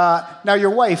 Now,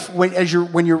 your wife,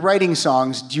 when you're writing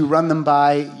songs, do you run them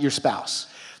by your spouse?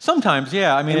 Sometimes,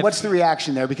 yeah. I mean, and what's the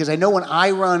reaction there? Because I know when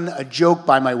I run a joke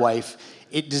by my wife,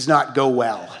 it does not go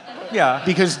well. Yeah.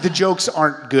 Because the jokes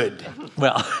aren't good.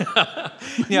 Well,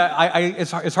 yeah,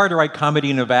 it's hard to write comedy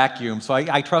in a vacuum, so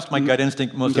I trust my gut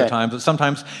instinct most of the time. But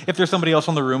sometimes, if there's somebody else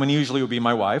in the room, and usually it would be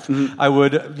my wife, I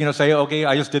would, say, "Okay,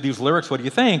 I just did these lyrics. What do you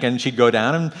think?" And she'd go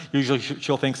down, and usually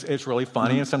she'll think it's really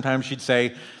funny. And sometimes she'd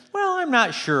say, "Well, I'm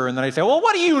not sure." And then I'd say, "Well,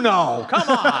 what do you know? Come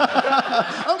on."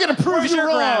 I'm going to prove you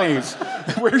wrong.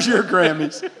 Grammys? Where's your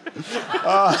Grammys?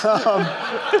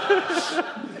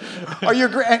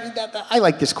 I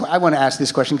like this. I want to ask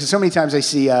this question because so many times I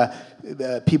see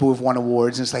people who've won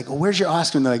awards, and it's like, "Oh, where's your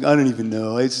Oscar?" And they're like, "I don't even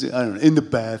know. I don't know. In the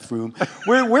bathroom."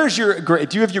 Where's your?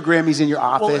 Do you have your Grammys in your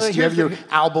office? Do you have your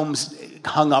albums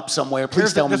hung up somewhere?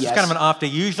 Please tell me yes. This is kind of an off day.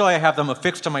 Usually I have them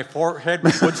affixed to my forehead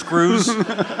with wood screws.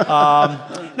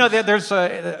 No, there's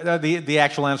the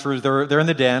actual answer is they're in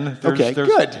the den. There's,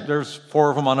 good. There's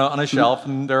 4 of them on a shelf,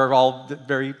 and they're all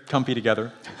very comfy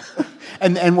together.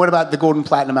 And what about the gold and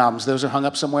platinum albums? Those are hung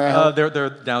up somewhere? I hope? They're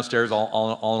downstairs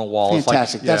all on a wall.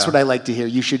 Fantastic. That's what I like to hear.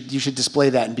 You should display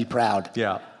that and be proud.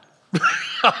 Yeah.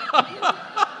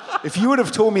 If you would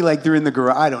have told me like they're in the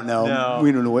garage, I don't know. No.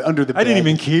 We don't know under the bed. I didn't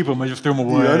even keep them. I just threw them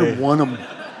away. Yeah, I don't want them.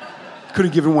 Could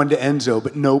have given one to Enzo,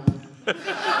 but nope.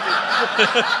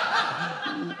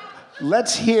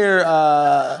 Let's hear.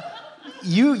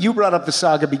 You brought up The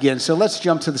Saga Begins, so let's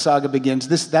jump to The Saga Begins.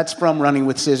 That's from Running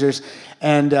with Scissors,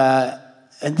 and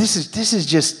this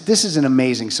is an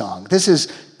amazing song. This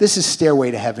is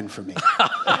Stairway to Heaven for me.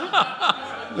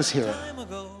 Let's hear it.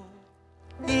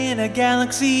 In a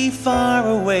galaxy far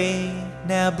away,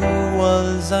 Naboo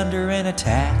was under an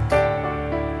attack.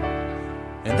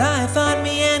 And I thought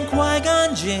me and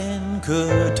Qui-Gon imagine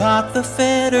could talk the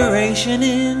Federation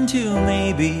into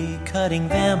maybe cutting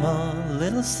them a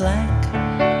little slack.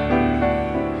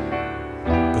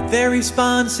 But their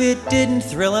response, it didn't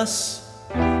thrill us.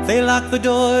 They locked the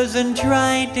doors and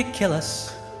tried to kill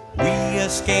us. We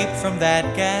escaped from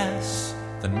that gas,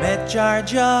 then met Jar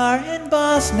Jar and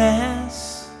Boss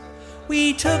Nass.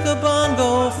 We took a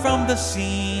bongo from the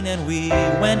scene and we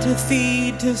went to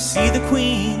Theed to see the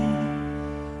Queen.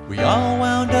 We all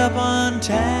wound up on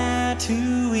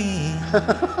Tatooine.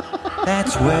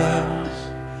 That's where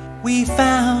we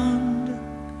found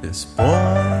this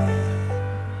boy.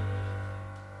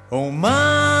 Oh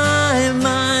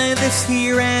my, this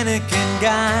here Anakin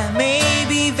guy.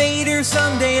 Maybe Vader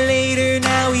someday later,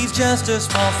 now he's just a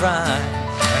small fry.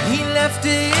 And he left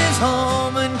his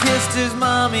home and kissed his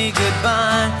mommy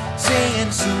goodbye,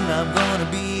 saying soon I'm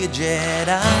gonna be a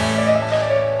Jedi.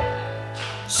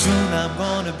 Soon I'm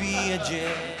gonna be a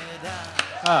Jedi.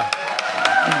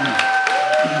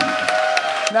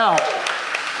 Now,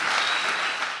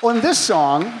 on this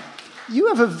song, you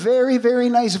have a very, very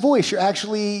nice voice. You're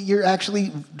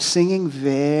actually singing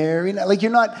very nice. Like,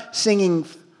 you're not singing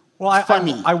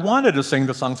funny. I wanted to sing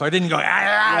the song, so I didn't go,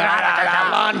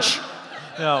 lunch.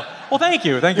 No. Well, thank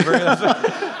you very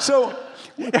much. So,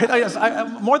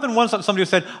 more than once somebody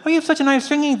said, oh, you have such a nice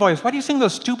singing voice. Why do you sing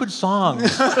those stupid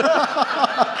songs?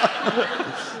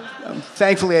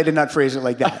 Thankfully, I did not phrase it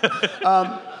like that.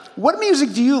 What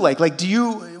music do you like?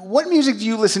 What music do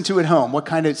you listen to at home? What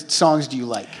kind of songs do you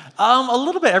like? A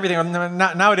little bit everything.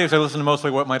 Nowadays, I listen to mostly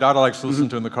what my daughter likes to listen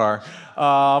to in the car.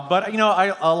 But,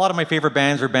 a lot of my favorite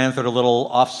bands are bands that are a little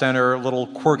off-center, a little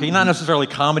quirky, not necessarily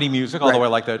comedy music, although I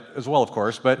like that as well, of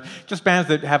course, but just bands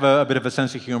that have a bit of a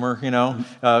sense of humor,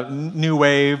 new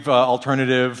wave,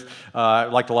 alternative. I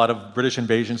liked a lot of British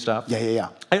Invasion stuff. Yeah.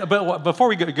 But before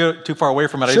we go too far away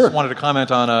from it, I just wanted to comment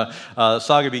on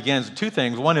Saga Begins. Two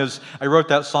things. One is I wrote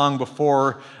that song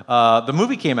before the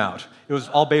movie came out. It was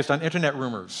all based on internet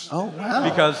rumors. Oh, wow.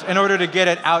 Because in order to get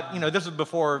it out, this is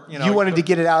before, You wanted to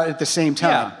get it out at the same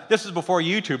time. Yeah. This is before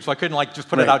YouTube, so I couldn't, just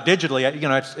put it out digitally.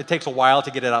 It takes a while to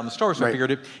get it out in the store, so I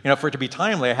figured, for it to be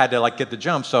timely, I had to, get the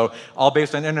jump. So all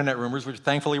based on internet rumors, which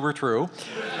thankfully were true.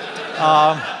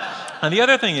 And the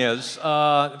other thing is...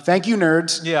 Thank you,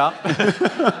 nerds. Yeah.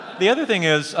 The other thing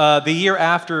is, the year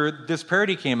after this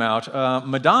parody came out,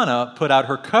 Madonna put out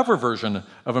her cover version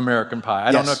of American Pie.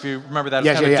 I don't know if you remember that.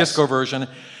 It's kind of a disco version.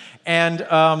 And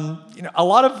a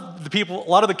lot of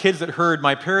the kids that heard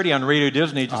my parody on Radio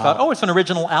Disney just thought, oh, it's an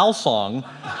original Al song.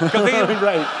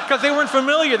 Because they weren't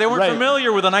familiar. They weren't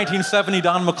familiar with the 1970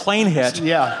 Don McLean hit.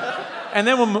 Yeah. And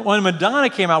then when Madonna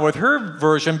came out with her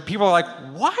version, people were like,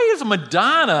 why is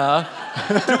Madonna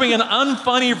doing an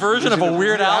unfunny version of a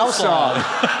Weird Al song?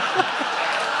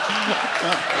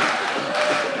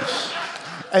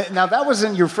 Now, that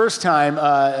wasn't your first time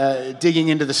digging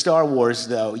into the Star Wars,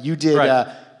 though. You did.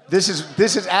 This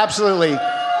is absolutely.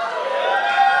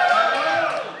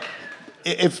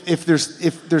 If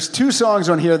there's two songs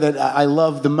on here that I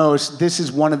love the most, this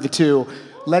is one of the two.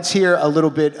 Let's hear a little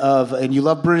bit of, and you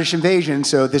love British Invasion,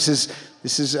 so this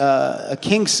is a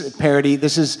Kinks parody.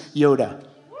 This is Yoda.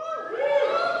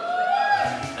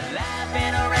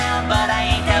 Laughing around, but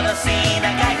I ain't never seen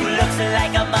a guy who looks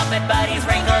like a Muppet, but he's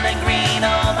wrinkled and green.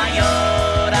 Oh, my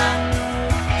Yoda,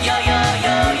 Yoda.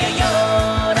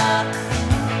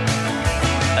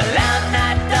 Well, I'm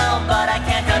not dumb, but I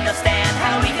can't understand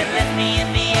how he can lift me in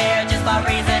the air just by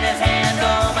raising his hand.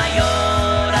 Oh, my Yoda.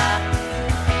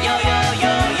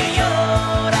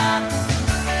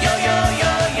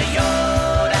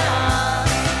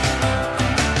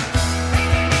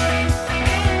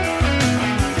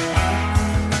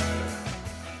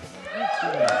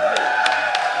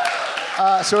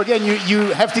 So again, you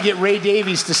have to get Ray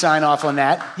Davies to sign off on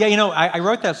that. Yeah, I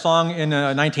wrote that song in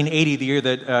 1980, the year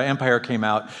that Empire came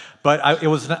out, but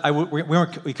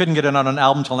we couldn't get it on an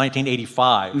album until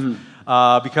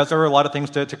 1985 because there were a lot of things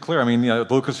to clear. I mean,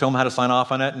 Lucasfilm had to sign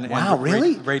off on it. Wow,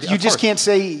 really? You just can't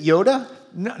say Yoda?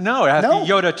 No, it has to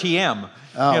be Yoda TM.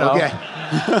 Oh, okay.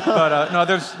 But no,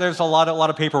 there's a lot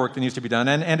of paperwork that needs to be done,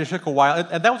 and it took a while.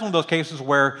 And that was one of those cases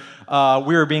where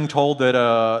we were being told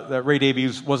that Ray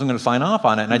Davies wasn't going to sign off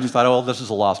on it, and I just thought, oh, well, this is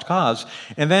a lost cause.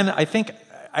 And then I think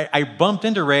I bumped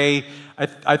into Ray.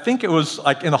 I think it was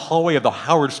like in the hallway of the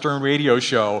Howard Stern radio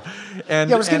show. And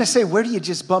Yeah, I was going to say, where do you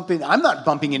just bump in? I'm not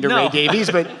bumping into Ray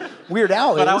Davies, but Weird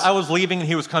Al But is. I was leaving and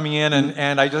he was coming in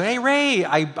and I just, hey, Ray,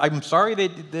 I'm sorry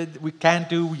that we can't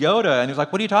do Yoda. And he was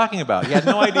like, what are you talking about? He had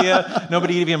no idea.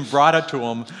 Nobody even brought it to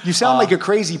him. You sound like a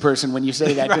crazy person when you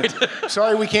say that. Right.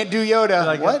 Sorry, we can't do Yoda.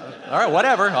 Like, what? All right,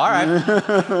 whatever. All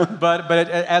right. but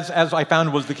as I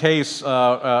found was the case a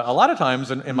lot of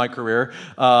times in my career,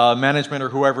 management or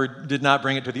whoever did not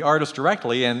bring it to the artist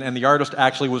directly, and the artist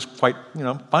actually was quite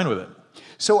fine with it.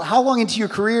 So how long into your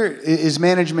career is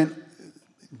management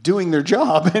doing their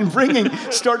job and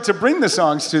start to bring the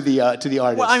songs to the artist?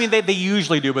 Well, I mean, they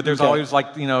usually do, but there's always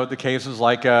the cases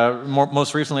like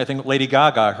most recently, I think Lady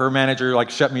Gaga, her manager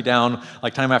shut me down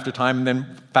time after time, and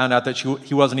then found out that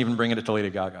he wasn't even bringing it to Lady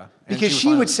Gaga. And because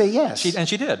she would say yes.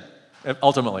 She did,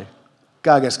 ultimately.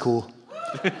 Gaga's cool.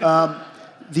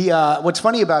 What's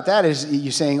funny about that is you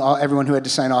saying everyone who had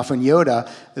to sign off on Yoda.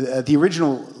 The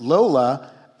original Lola,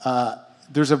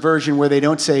 there's a version where they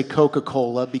don't say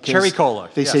Coca-Cola because Cherry Cola.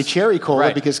 They say Cherry Cola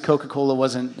right. because Coca-Cola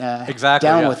wasn't exactly,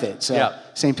 down with it. So yeah.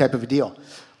 Same type of a deal.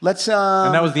 Let's.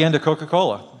 And that was the end of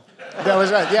Coca-Cola. That was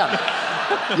right.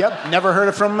 Yeah. Yep. Never heard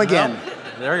it from them again. Nope.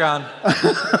 They're gone.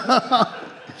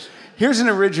 Here's an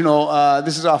original.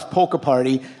 This is off Polka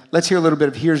Party. Let's hear a little bit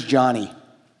of Here's Johnny.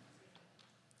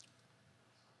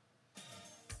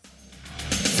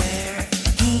 There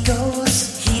he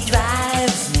goes, he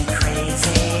drives me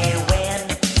crazy when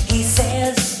he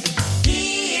says,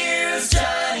 "Here's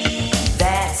Johnny."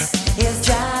 That's his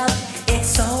job, it's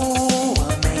so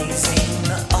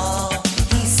amazing. All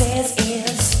he says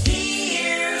is,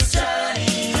 "Here's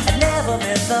Johnny." I never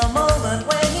miss a moment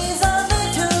when he's on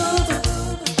the tube.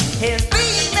 His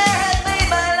being there has made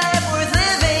my life worth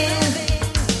living.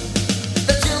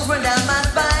 The chills run down my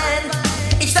spine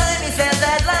each time he says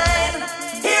that line.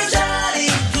 Here's Johnny,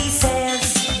 he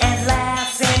says, and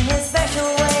laughs in his special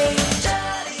way.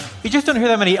 Johnny. You just don't hear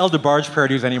that many El DeBarge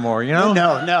parodies anymore, No.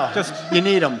 Just you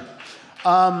need them.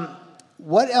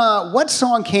 What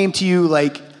song came to you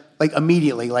like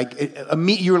immediately?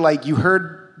 You were you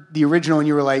heard the original and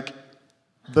you were like,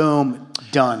 boom,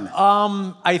 done.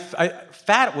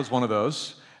 Fat was one of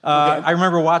those. I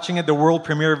remember watching it, the world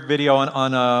premiere video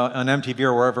on MTV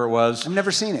or wherever it was. I've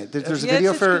never seen it. There's a Yeah,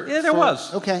 video for. there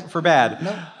was. Okay. For Bad.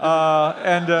 No.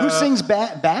 Who sings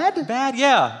Bad? Bad,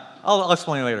 yeah. I'll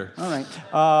explain later. All right.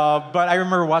 But I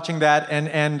remember watching that,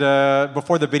 and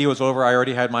before the video was over, I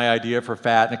already had my idea for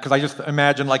Fat, because I just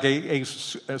imagined a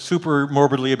super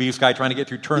morbidly obese guy trying to get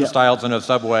through turnstiles in a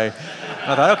subway.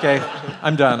 I thought, okay,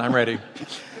 I'm done. I'm ready.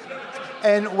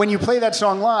 And when you play that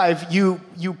song live, you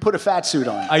put a fat suit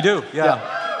on. I do,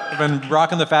 yeah. I've been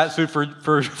rocking the fat suit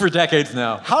for decades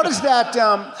now. How does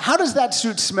that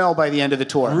suit smell by the end of the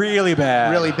tour? Really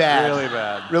bad. Really bad. Really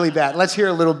bad. Really bad. Let's hear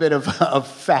a little bit of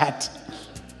Fat.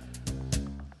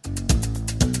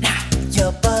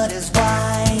 Your butt is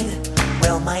wide,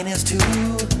 well mine is too.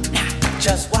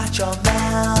 Just watch your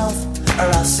mouth, or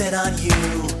I'll sit on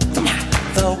you.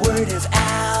 The word is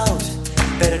out,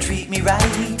 better treat me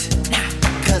right,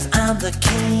 'cause I'm the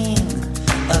king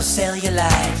of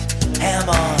cellulite. Ham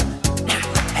on,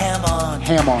 ham on,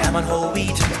 Ham on. ham on whole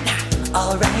wheat.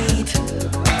 All right.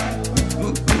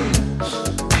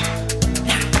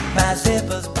 My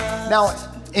zipper's buzzed. Now,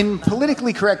 in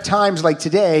politically correct times like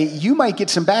today, you might get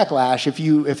some backlash if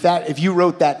you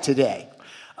wrote that today.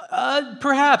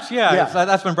 Perhaps, yeah. Yeah.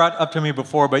 That's been brought up to me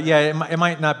before, but yeah, it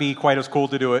might not be quite as cool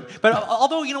to do it. But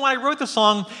although, when I wrote the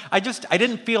song, I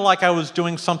didn't feel like I was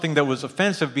doing something that was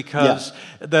offensive, because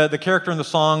the character in the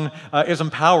song is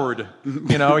empowered.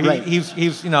 Right.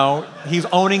 He's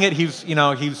owning it. He's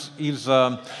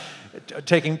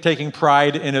taking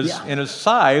pride in his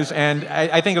size, and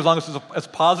I think as long as it's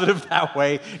positive that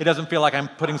way, it doesn't feel like I'm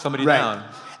putting somebody down.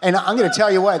 And I'm going to tell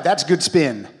you what, that's good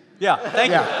spin. Yeah,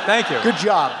 thank you. Good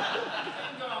job.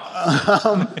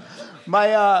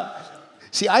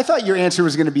 See, I thought your answer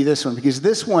was going to be this one, because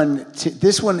this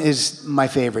one is my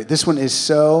favorite. This one is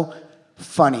so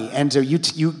funny. Enzo,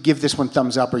 you give this one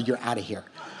thumbs up or you're out of here.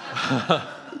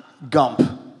 Gump.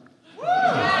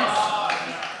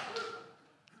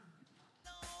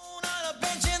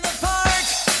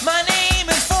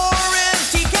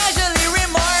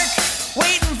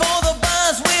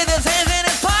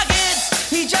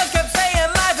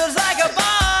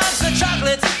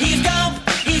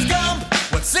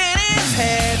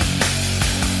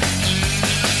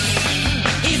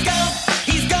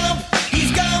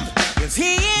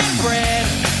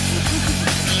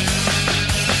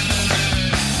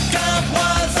 Gump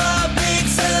was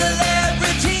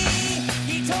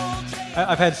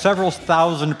I've had several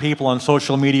thousand people on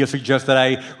social media suggest that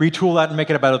I retool that and make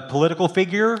it about a political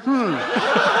figure.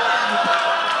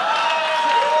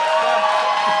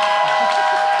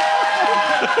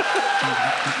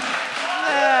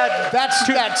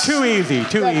 That's Too easy.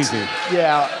 Too that's- easy.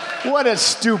 Yeah. What a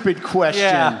stupid question.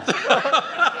 Yeah.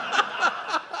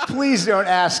 Please don't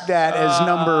ask that as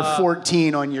number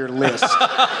 14 on your list.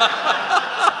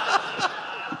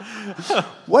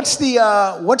 What's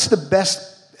the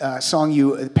best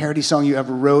parody song you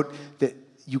ever wrote that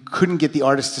you couldn't get the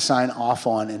artist to sign off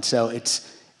on, and so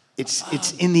it's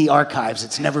in the archives.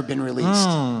 It's never been released.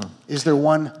 Is there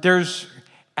one? There's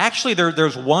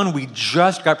one we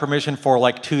just got permission for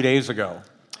like 2 days ago.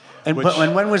 And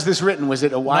when was this written? Was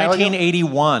it a while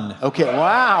 1981. ago? Okay.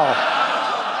 Wow.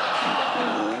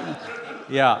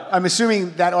 Yeah. I'm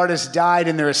assuming that artist died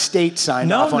and their estate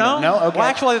signed off on it. No. Okay.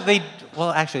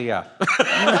 Well, actually, yeah.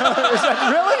 Is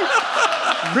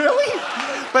that really?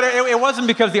 But it wasn't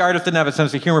because the artist didn't have a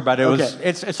sense of humor about it. Okay.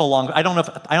 It's a long. I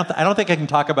don't think I can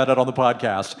talk about it on the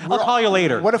podcast. I'll call you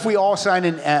later. What if we all sign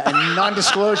a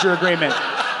non-disclosure agreement?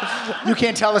 You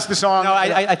can't tell us the song. No,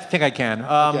 I think I can.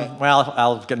 Okay. Well,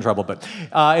 I'll get in trouble, but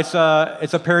it's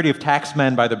a parody of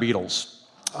Taxman by the Beatles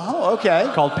Oh,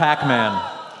 okay. called Pac-Man.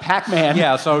 Pac-Man.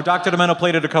 Yeah, so Dr. Demento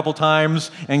played it a couple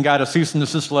times and got a cease and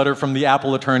desist letter from the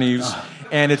Apple attorneys,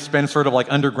 and it's been sort of like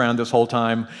underground this whole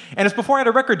time. And it's before I had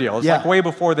a record deal. It's like way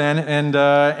before then,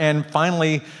 and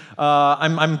finally,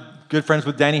 I'm good friends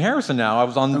with Danny Harrison now. I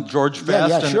was on George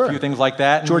Fest and a few things like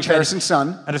that. And George Harrison's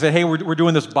son. And I said, hey, we're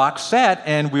doing this box set,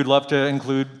 and we'd love to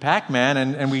include Pac-Man,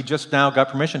 and we just now got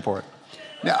permission for it.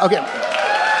 Now, okay.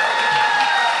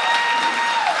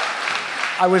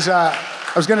 I was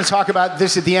going to talk about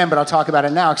this at the end, but I'll talk about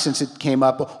it now since it came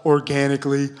up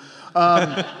organically.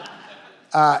 Later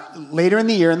in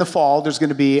the year, in the fall, there's going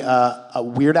to be a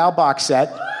Weird Al box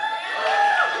set.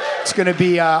 It's going to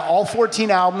be all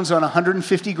 14 albums on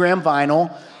 150-gram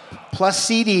vinyl, plus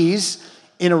CDs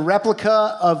in a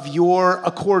replica of your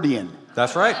accordion.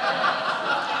 That's right.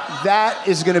 That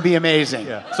is going to be amazing.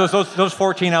 Yeah. So those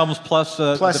 14 albums plus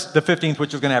the 15th,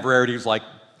 which is going to have rarities like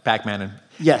Pac-Man and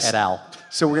Ed Al.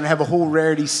 So we're going to have a whole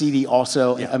rarity CD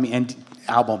also, and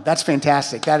album. That's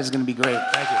fantastic. That is going to be great.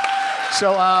 Thank you.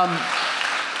 So,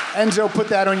 Enzo, put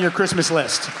that on your Christmas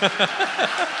list.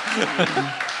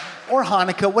 Or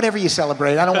Hanukkah, whatever you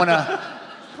celebrate. I don't want to...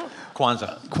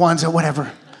 Kwanzaa,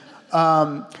 whatever.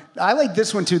 I like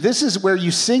this one, too. This is where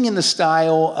you sing in the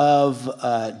style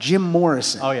of Jim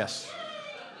Morrison. Oh, yes.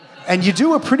 And you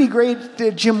do a pretty great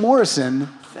Jim Morrison.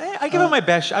 I give it my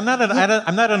best. I'm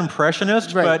not an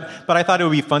impressionist, right. but I thought it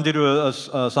would be fun to do a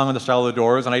song in the style of the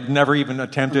Doors, and I'd never even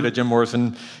attempted a Jim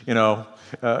Morrison,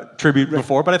 tribute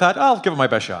before. But I thought, I'll give it my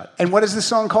best shot. And what is this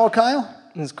song called, Kyle?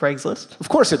 It's Craigslist. Of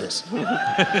course it is.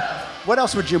 What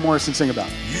else would Jim Morrison sing about?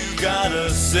 You got a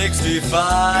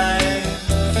 65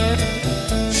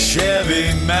 Chevy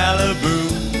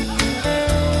Malibu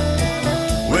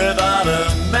with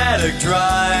automatic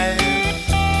drive.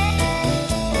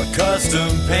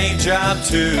 Custom paint job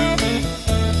too.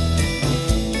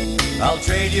 I'll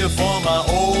trade you for my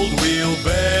old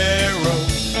wheelbarrow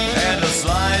and a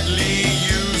slightly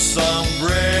used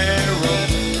sombrero,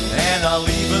 and I'll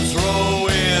even throw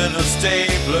in a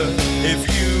stapler if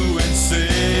you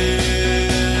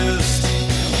insist.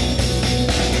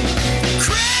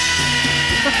 Craigslist!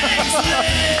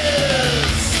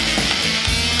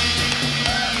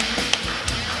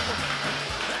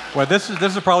 Well, this is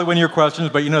probably one of your questions,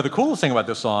 but the coolest thing about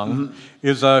this song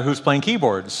is who's playing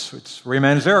keyboards. It's Ray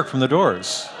Manzarek from The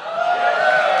Doors.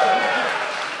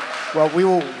 Well, we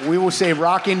will say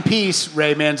rock in peace,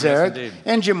 Ray Manzarek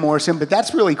and Jim Morrison, but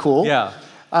that's really cool. Yeah.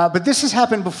 But this has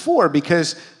happened before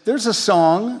because there's a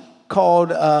song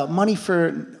called Money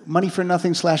for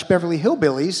Nothing / Beverly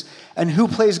Hillbillies, and who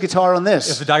plays guitar on this?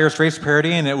 It's a Dire Straits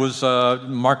parody, and it was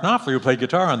Mark Knopfler who played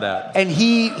guitar on that. And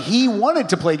he wanted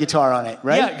to play guitar on it,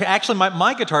 right? Yeah, actually,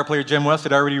 my guitar player, Jim West,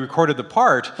 had already recorded the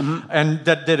part, and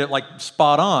that did it, like,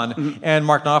 spot on. And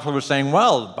Mark Knopfler was saying,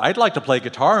 well, I'd like to play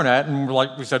guitar on that. And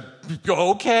we said,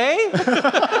 okay.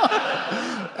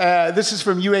 This is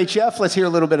from UHF. Let's hear a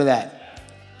little bit of that.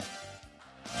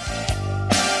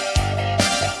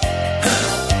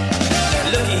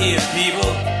 Looky here, people,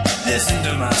 listen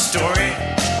to my story.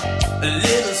 A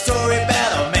little story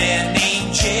about a man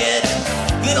named Jed.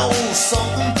 You know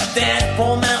something, that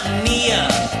poor mountaineer.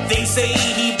 They say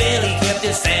he barely kept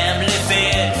his family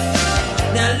fed.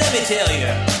 Now let me tell you,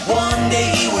 one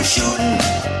day he was shooting.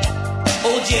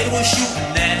 Old Jed was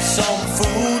shooting at some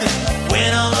food.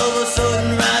 When all of a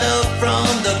sudden, right up from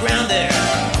the ground there,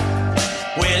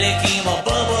 well, it came a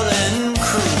bubbling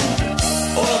crude.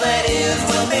 All that is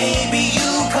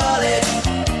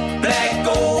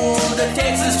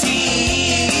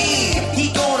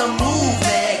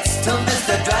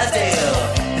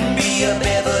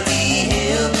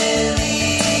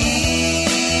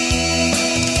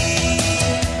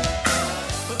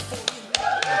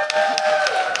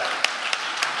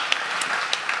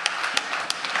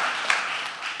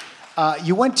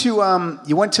You went to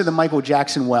the Michael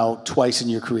Jackson well twice in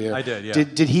your career. I did, yeah.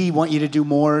 Did he want you to do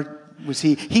more? Was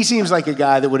he? He seems like a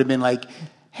guy that would have been like,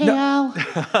 "Hey, Al."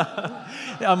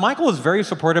 Michael was very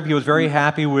supportive. He was very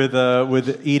happy with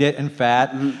Eat It and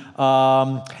Fat.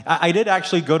 I did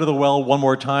actually go to the well one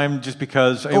more time just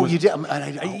because. You did?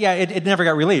 Yeah, it never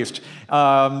got released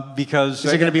because.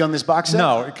 Is it going to be on this box set?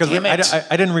 No, because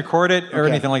I didn't record it or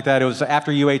anything like that. It was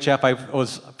after UHF. I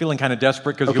was feeling kind of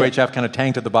desperate because UHF kind of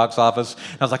tanked at the box office.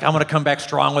 I was like, I'm going to come back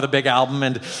strong with a big album,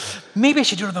 and maybe I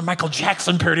should do the Michael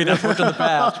Jackson parody that's worked in the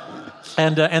past.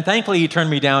 And thankfully he turned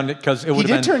me down because it would have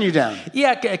been... He did turn you down?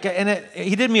 Yeah, and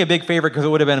he did me a big favor because it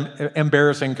would have been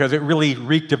embarrassing because it really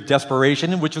reeked of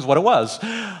desperation, which is what it was.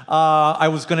 I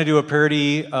was going to do a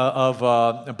parody of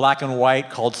Black and White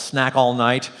called Snack All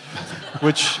Night,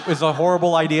 which is a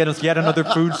horrible idea, and it's yet another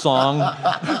food song.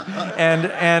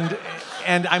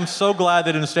 And I'm so glad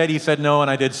that instead he said no, and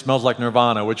I did Smells Like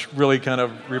Nirvana, which really kind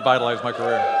of revitalized my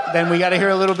career. Then we got to hear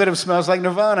a little bit of Smells Like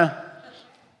Nirvana.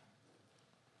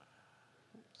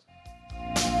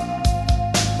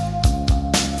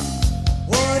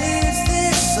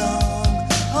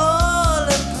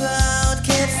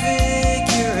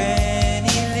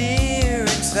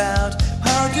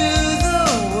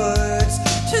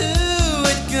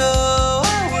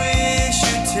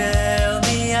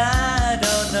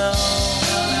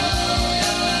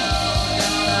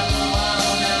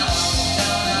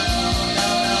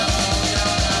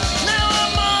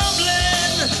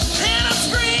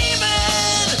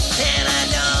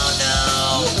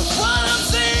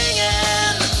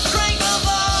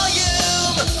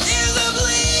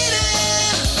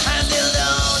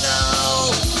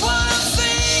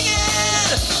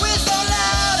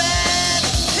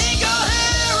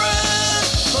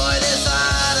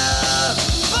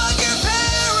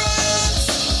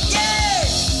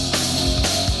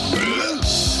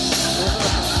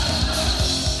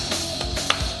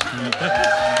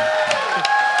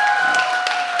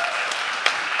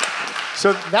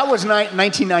 So that was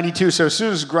 1992. So as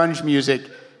soon as grunge music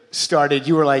started,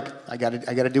 you were like, I got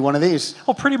to do one of these.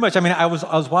 Well, pretty much. I mean, I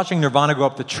was watching Nirvana go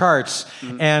up the charts,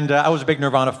 and I was a big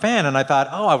Nirvana fan, and I thought,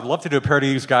 I would love to do a parody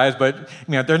of these guys, but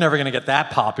they're never going to get that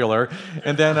popular.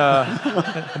 And then,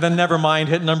 Nevermind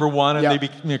hit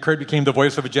 #1, and Kurt became the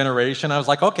voice of a generation. I was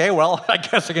like, okay, well, I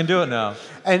guess I can do it now.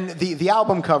 And the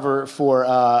album cover for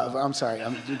I'm sorry,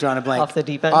 I'm drawing a blank. Off the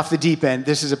Deep End. Off the Deep End.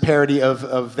 This is a parody of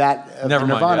Nevermind,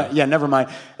 Nirvana. Yeah,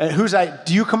 Nevermind.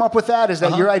 Do you come up with that? Is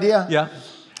that your idea? Yeah.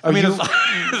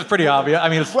 It's pretty obvious.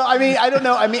 I don't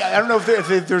know. I don't know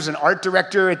if there's an art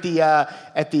director at the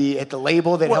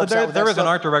label that helps out with there that is an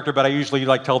art director, but I usually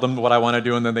tell them what I want to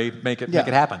do, and then they make it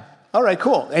happen. All right,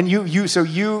 cool. And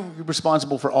you're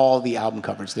responsible for all the album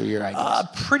covers. They're your ideas.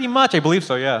 Pretty much, I believe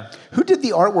so. Yeah. Who did the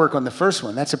artwork on the first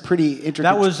one? That's a pretty intricate.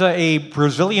 That was a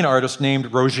Brazilian artist named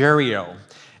Rogério.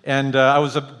 And I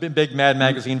was a big Mad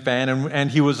Magazine fan, and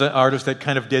he was an artist that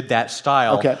kind of did that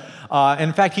style. Okay.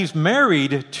 In fact, he's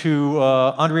married to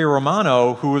Andrea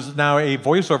Romano, who is now a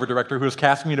voiceover director who is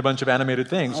casting me in a bunch of animated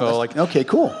things. Okay,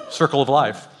 cool. Circle of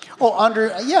Life. Oh,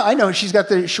 Andrea, yeah, I know. She's got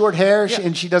the short hair,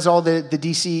 and she does all the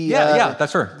DC. Yeah,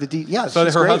 that's her. So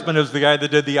her husband is the guy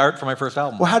that did the art for my first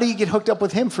album. Well, how do you get hooked up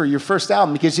with him for your first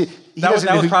album? Because that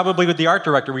was probably with the art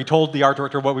director. We told the art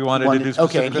director what we wanted to do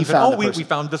specifically. Okay, and he found we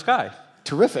found this guy.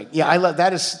 Terrific. Yeah, I love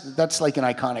that's like an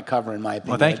iconic cover in my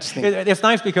opinion. Well, thanks. It's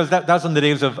nice because that was in the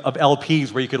days of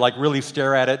LPs where you could really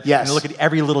stare at it and look at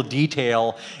every little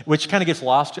detail, which kind of gets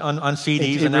lost on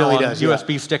CDs it and really now on does,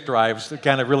 USB stick drives. It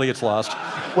kind of really gets lost.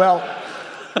 Well,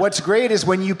 what's great is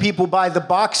when you people buy the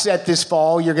box set this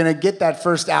fall, you're going to get that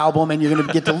first album and you're going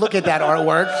to get to look at that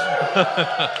artwork.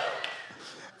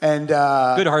 And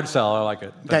good hard sell. I like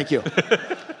it. Thank you.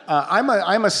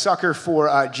 I'm a sucker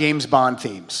for James Bond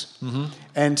themes,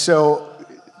 and so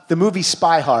the movie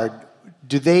Spy Hard.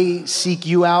 Do they seek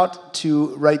you out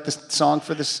to write the song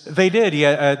for this? They did.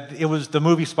 Yeah, it was the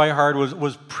movie Spy Hard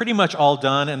was pretty much all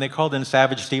done, and they called in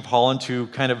Savage Steve Holland to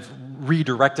kind of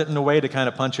redirect it in a way to kind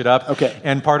of punch it up. Okay.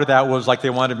 And part of that was they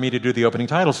wanted me to do the opening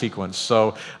title sequence.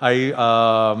 So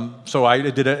I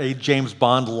did a James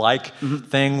Bond-like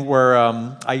thing where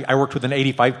I worked with an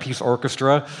 85-piece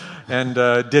orchestra and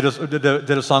did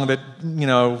a song that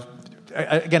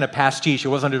again a pastiche. It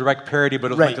wasn't a direct parody,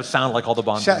 but it was meant to sound like all the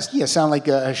Bond. Sound like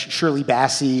Shirley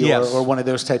Bassey or one of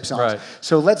those type songs. Right.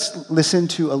 So let's listen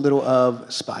to a little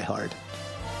of Spy Hard.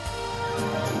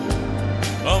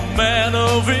 A man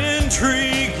of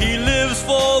intrigue, he lives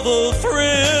for the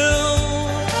thrill.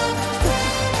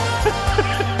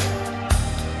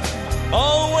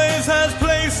 Always has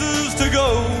places to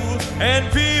go and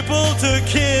people to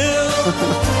kill.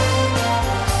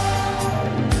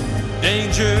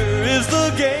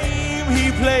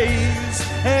 plays,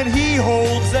 and he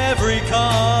holds every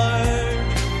card.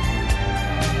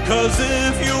 'Cause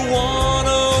if you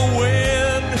wanna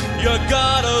win, you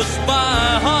gotta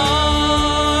spy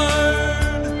hard.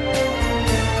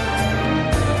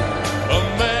 A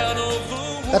man of the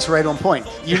world. That's right on point.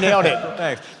 You nailed it.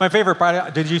 Thanks. My favorite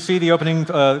part. Did you see the opening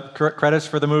credits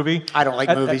for the movie? I don't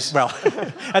like movies. Well,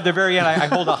 at the very end, I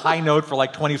hold a high note for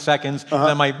like 20 seconds, and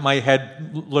then my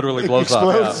head literally blows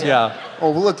Explodes? up. Yeah. Oh,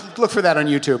 well, look for that on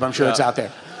YouTube. I'm sure it's out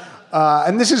there.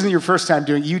 And this isn't your first time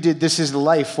doing. You did This Is the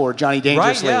Life for Johnny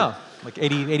Dangerously. Right. Yeah. Like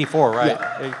 84, right?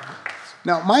 Yeah.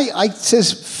 Now, it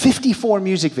says 54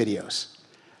 music videos.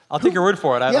 I'll take your word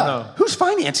for it. I don't know. Who's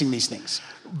financing these things?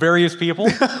 Various people.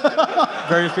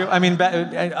 Various people. I mean,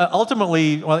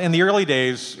 ultimately, well, in the early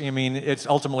days, I mean, it's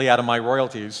ultimately out of my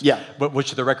royalties. Yeah. But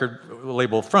which the record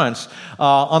label fronts.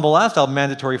 On the last album,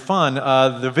 Mandatory Fun,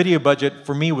 the video budget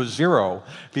for me was zero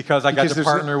because I got to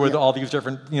partner with all these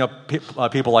different,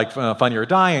 people like Funny or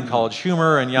Die and College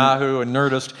Humor and Yahoo and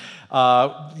Nerdist.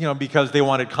 Because they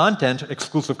wanted content,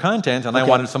 exclusive content, and I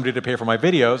wanted somebody to pay for my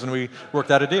videos, and we worked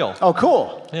out a deal. Oh,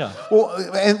 cool. Yeah. Well,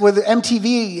 and with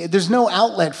MTV, there's no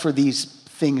outlet for these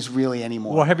things really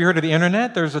anymore. Well, have you heard of the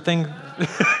internet? There's a thing.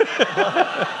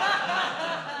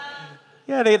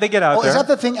 Yeah, they get out there. Is that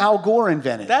the thing Al Gore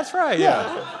invented? That's right,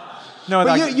 yeah. No,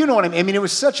 but you know what I mean. I mean, it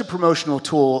was such a promotional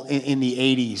tool in the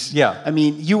 80s. Yeah. I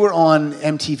mean, you were on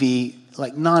MTV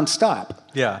like nonstop.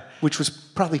 Yeah. Which was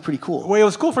probably pretty cool. Well, it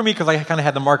was cool for me because I kind of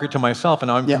had the market to myself, and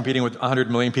now I'm competing with 100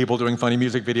 million people doing funny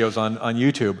music videos on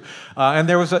YouTube. And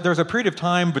there was a period of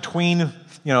time between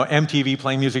MTV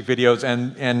playing music videos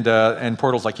and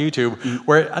portals like YouTube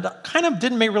where it kind of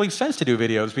didn't make really sense to do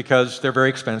videos because they're very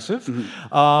expensive,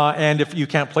 and if you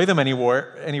can't play them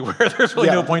anywhere, there's really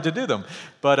no point to do them.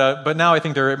 But now I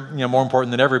think they're more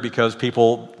important than ever because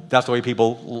that's the way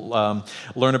people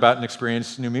learn about and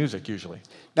experience new music usually.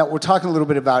 Now, we're talking a little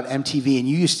bit about MTV, and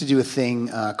you used to do a thing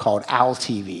called Al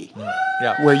TV,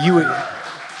 where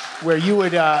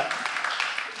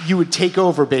you would take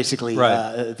over basically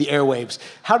the airwaves.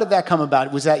 How did that come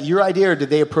about? Was that your idea, or did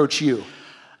they approach you?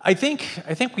 I think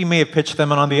we may have pitched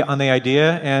them on the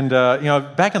idea, and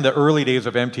back in the early days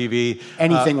of MTV,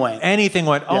 anything went. Anything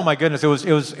went. Oh my goodness, it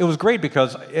was great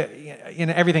because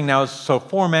everything now is so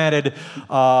formatted,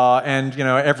 and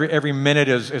every minute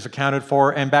is accounted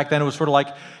for. And back then it was sort of like,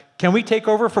 can we take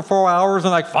over for 4 hours?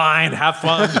 And like, fine, have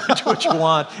fun, do what you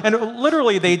want. And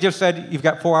literally, they just said, you've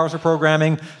got 4 hours of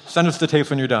programming. Send us the tapes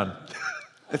when you're done.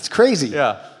 It's crazy.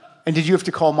 Yeah. And did you have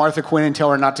to call Martha Quinn and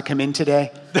tell her not to come in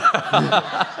today?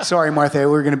 Sorry, Martha,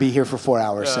 we're going to be here for 4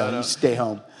 hours, you stay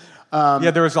home.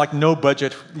 There was like no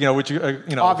budget, which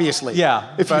obviously,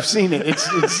 yeah. If you've seen it, it's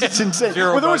insane.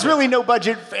 Zero there was budget. really no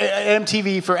budget at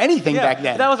MTV for anything back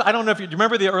then. That was. I don't know if you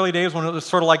remember the early days when it was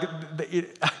sort of like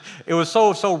it was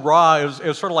so raw. It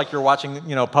was sort of like you're watching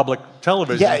public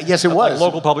television. Yeah, yes, it was like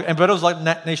local public, but it was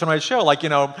like nationwide show. Like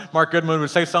Mark Goodman would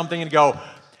say something and go,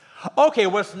 "Okay,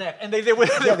 what's next?" And they would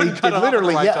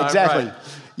literally, time, exactly, right.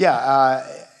 Yeah.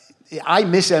 I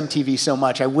miss MTV so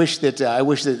much. I wish that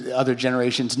other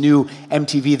generations knew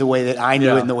MTV the way that I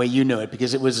knew it and the way you knew it,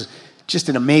 because it was just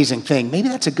an amazing thing. Maybe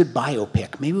that's a good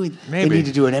biopic. Maybe they need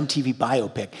to do an MTV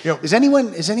biopic. Yep. Is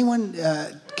anyone?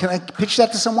 Can I pitch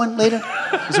that to someone later?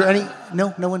 Is there any?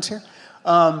 No one's here.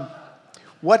 Now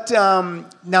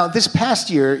this past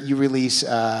year you release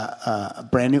a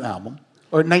brand new album,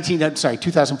 or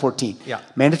 2014. Yeah.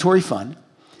 Mandatory Fun,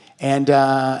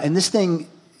 and this thing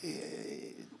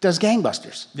does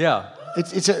gangbusters. Yeah.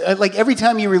 It's like every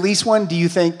time you release one, do you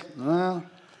think, you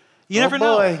never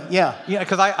know. Yeah. Yeah,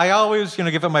 because I always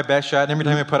give it my best shot, and every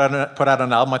time I put out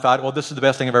an album, I thought, well, this is the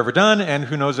best thing I've ever done, and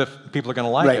who knows if people are going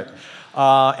to like it.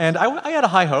 And I had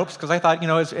high hopes because I thought,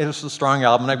 it's a strong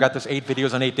album, and I've got this 8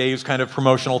 videos on 8 days kind of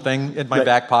promotional thing in my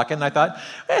back pocket, and I thought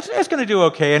it's going to do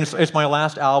okay, and it's my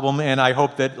last album, and I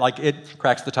hope that it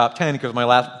cracks the top 10 because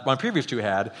my previous 2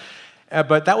 had.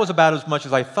 But that was about as much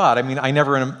as I thought. I mean, I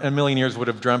never in a million years would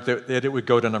have dreamt that it would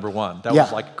go to number 1. That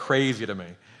was like crazy to me.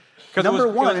 Number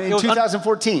 1 in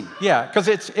 2014. Yeah, because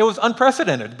it was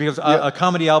unprecedented because a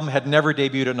comedy album had never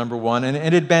debuted at number 1, and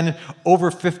it had been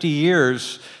over 50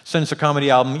 years since a comedy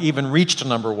album even reached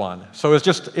number 1. So it was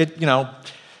just it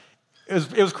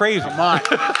was crazy. Come on.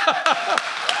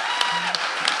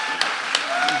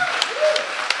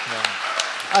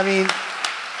 I mean,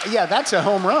 that's a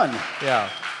home run. Yeah.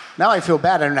 Now I feel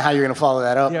bad. I don't know how you're going to follow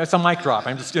that up. Yeah, it's a mic drop.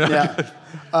 I'm just, Yeah.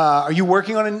 Are you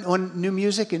working on new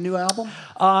music, a new album?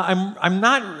 I'm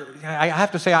not. I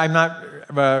have to say I'm not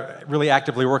really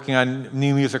actively working on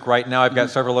new music right now. I've got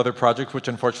several other projects, which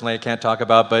unfortunately I can't talk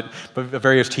about, but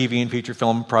various TV and feature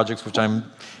film projects which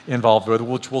I'm involved with.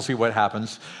 Which we'll see what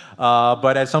happens.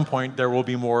 But at some point there will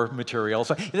be more material.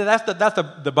 So that's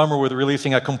the bummer with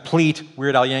releasing a complete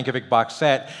Weird Al Yankovic box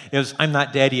set is I'm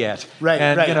not dead yet. Right.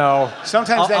 And right. you know,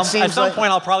 sometimes that seems at some like,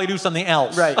 point I'll probably do something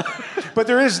else. Right. But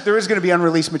there is going to be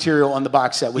unreleased material on the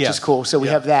box set, which Yes. is cool. So we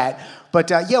have that. But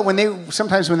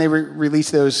sometimes when they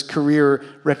release those career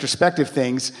retrospective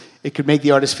things, it could make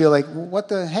the artist feel like, what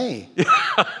the hey,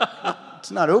 it's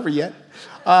not over yet.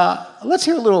 Let's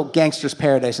hear a little Gangster's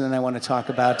Paradise, and then I want to talk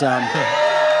about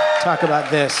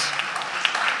this.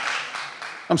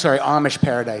 I'm sorry, Amish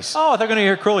Paradise. Oh, they're going to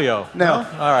hear Coolio. No. All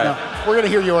right. No. We're going to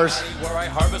hear yours. Where I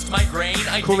harvest my grain,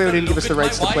 I Coolio didn't give us the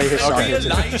rights to play his song. I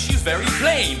realize she's very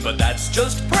plain, but that's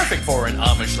just perfect for an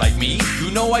Amish like me.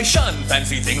 You know I shun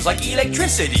fancy things like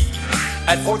electricity.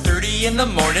 At 4:30 in the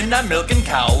morning, I'm milking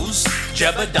cows.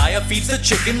 Jebediah feeds the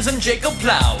chickens and Jacob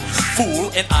plows.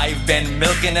 Fool, and I've been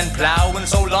milking and plowing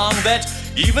so long that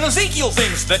even Ezekiel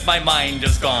thinks that my mind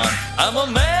is gone. I'm a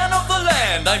man of the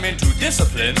land, I'm into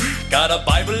discipline. Got a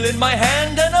Bible in my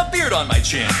hand and a beard on my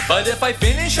chin. But if I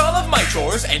finish all of my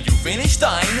chores and you finish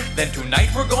thine, then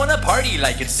tonight we're gonna party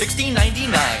like it's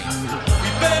 1699.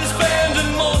 We've been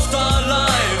spending most our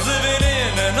lives living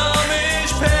in an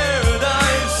Amish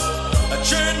paradise. I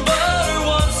churn butter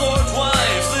once or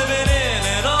twice, living in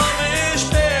an Amish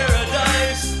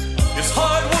paradise. It's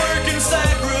hard work and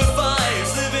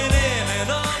sacrifice, living in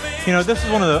an Amish. You know, this is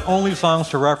one of the only songs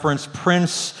to reference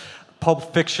Prince,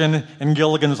 Pulp Fiction, and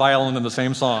Gilligan's Island in the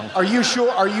same song. Are you sure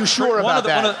about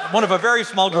that? One of a very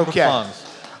small group of songs.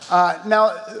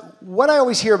 Now, what I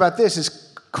always hear about this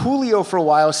is Coolio for a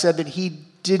while said that he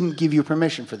didn't give you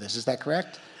permission for this. Is that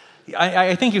correct?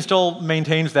 I think he still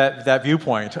maintains that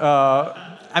viewpoint.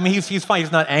 I mean, he's fine.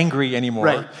 He's not angry anymore.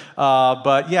 Right.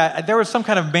 But yeah, there was some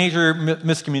kind of major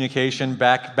miscommunication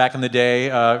back in the day.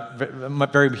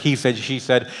 Very he said, she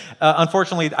said.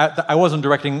 Unfortunately, I wasn't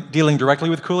dealing directly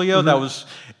with Coolio. That was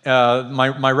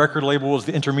my record label was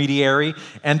the intermediary,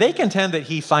 and they contend that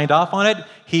he signed off on it.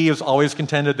 He has always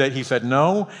contended that he said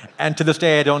no, and to this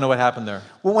day, I don't know what happened there.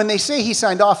 Well, when they say he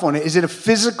signed off on it, is it a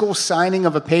physical signing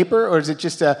of a paper, or is it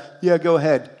just a go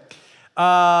ahead?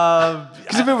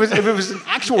 Because if it was an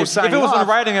actual signing if it was off, in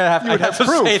writing, I'd have to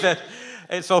proof. say that.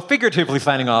 So figuratively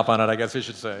signing off on it, I guess I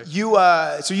should say.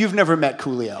 So you've never met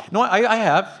Coolio? No, I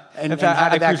have. And in fact, how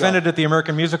did that I presented go? at the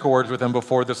American Music Awards with him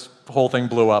before this whole thing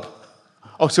blew up.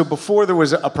 Oh, so before there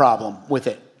was a problem with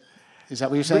it. Is that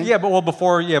what you're saying?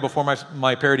 Before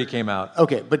my parody came out.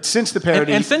 Okay, but since the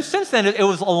parody... And since then, it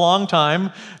was a long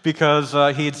time because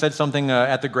he had said something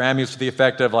at the Grammys to the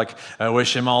effect of, like, I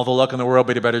wish him all the luck in the world,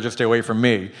 but he better just stay away from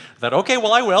me. I thought, okay,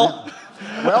 well, I will.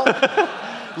 Well,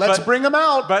 let's bring him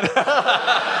out. But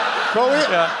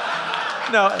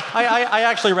No, I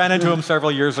actually ran into him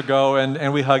several years ago,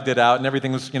 and we hugged it out, and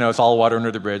everything was, it's all water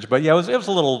under the bridge. But yeah, it was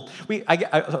a little...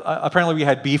 apparently we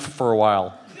had beef for a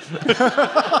while.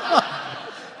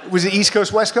 Was it East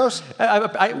Coast, West Coast?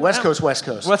 West Coast, West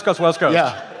Coast. West Coast, West Coast.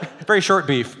 Yeah. Very short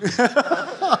beef.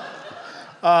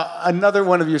 Another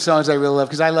one of your songs I really love,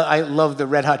 because I love the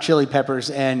Red Hot Chili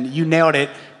Peppers, and you nailed it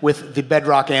with the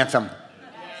Bedrock Anthem.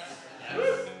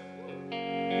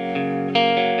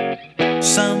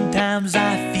 Sometimes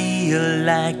I feel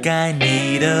like I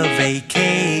need a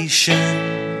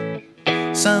vacation.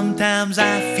 Sometimes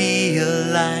I feel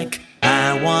like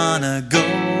I wanna go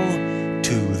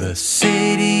to the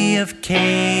city of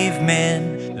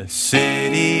cavemen, the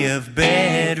city of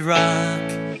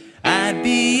bedrock. I'd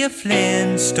be a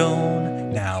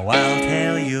Flintstone, now I'll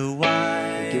tell you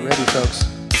why. Get ready, folks.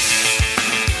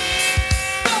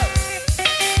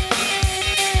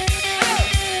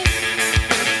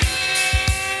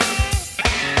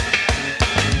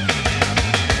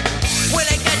 Well,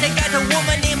 I got a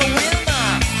woman named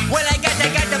Wilma. Well, I got a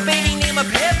baby named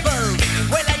Pebble.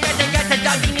 Well, I got a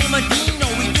doggy named Dino.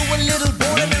 We do a little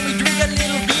boil and we drink a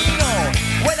little vino.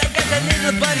 Well, I got a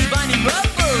little buddy, Bonnie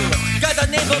Rubble. Got a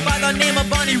neighbor by the name of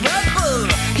Bonnie Rubble.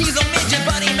 He's a midget,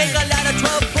 but he make a lot of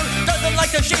trouble. Doesn't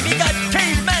like to shave, he got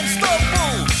caveman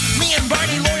stubble. Me and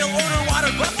Barney loyal odor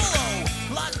water buffalo.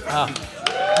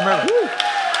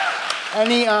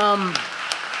 Any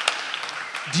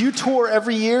do you tour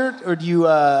every year, or do you?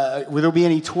 Will there be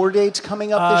any tour dates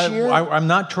coming up this year? I'm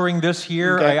not touring this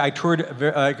year. Okay. I toured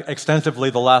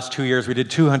extensively the last 2 years. We did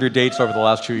 200 dates over the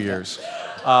last 2 years.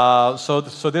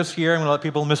 So this year, I'm going to let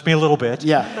people miss me a little bit.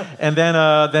 Yeah. And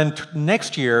then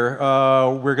next year,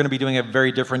 we're going to be doing a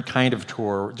very different kind of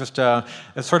tour. Just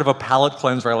it's sort of a palate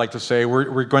cleanser, I like to say.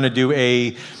 We're going to do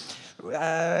a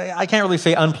I can't really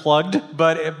say unplugged,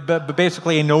 but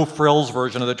basically a no frills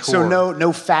version of the tour. So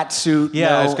no fat suit. Yeah,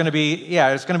 no... it's going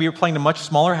to be playing to much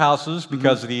smaller houses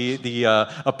because the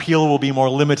appeal will be more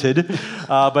limited.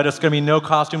 But it's going to be no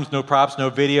costumes, no props, no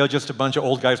video, just a bunch of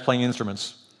old guys playing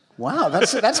instruments. Wow,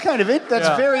 that's kind of it.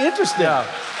 That's very interesting. Yeah.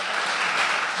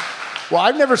 Well,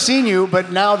 I've never seen you,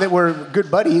 but now that we're good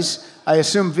buddies, I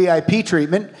assume VIP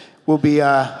treatment will be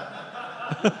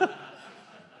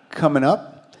coming up.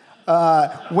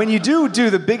 When you do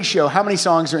the big show, how many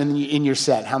songs are in your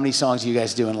set? How many songs are you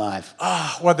guys doing live?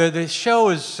 Well, the show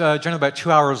is generally about 2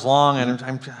 hours long, and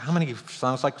how many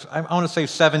songs? Like I want to say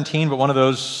 17, but one of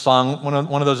those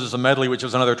is a medley, which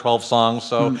is another 12 songs.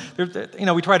 So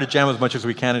we try to jam as much as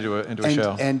we can into a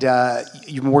show. And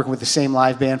you've been working with the same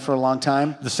live band for a long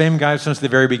time? The same guy since the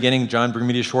very beginning, John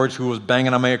Bermuda Schwartz, who was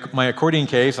banging on my accordion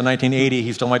case in 1980.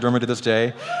 He's still my drummer to this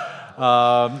day.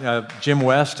 Jim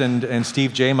West and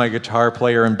Steve J, my guitar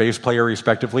player and bass player,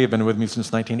 respectively, have been with me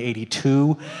since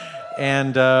 1982.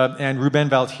 And Ruben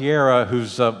Valtierra,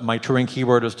 who's my touring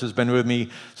keyboardist, has been with me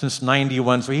since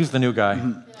 91, so he's the new guy.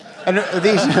 And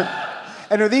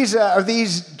are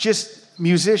these just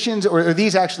musicians, or are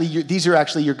these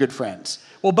actually your good friends?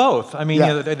 Well, both. I mean,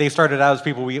 they started out as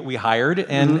people we hired,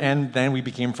 and then we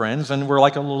became friends, and we're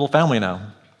like a little family now.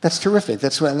 That's terrific.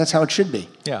 That's how it should be.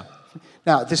 Yeah.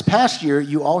 Now, this past year,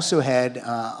 you also had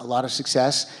a lot of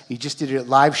success. You just did a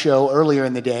live show earlier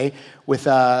in the day with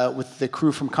the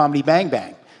crew from Comedy Bang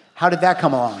Bang. How did that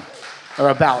come along, or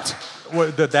about?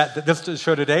 What, this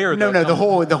show today, or no, the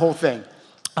whole thing.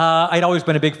 I'd always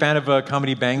been a big fan of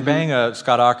Comedy Bang Bang,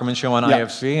 Scott Aukerman show on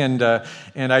IFC,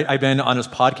 and I've been on his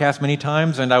podcast many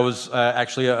times, and I was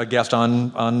actually a guest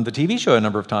on the TV show a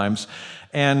number of times.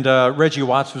 And Reggie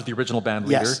Watts was the original band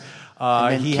leader. Yes.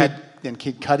 And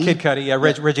Kid Cudi? Kid Cudi, yeah.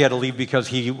 Reggie had to leave because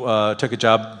he took a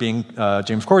job being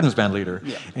James Corden's band leader.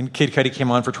 Yeah. And Kid Cudi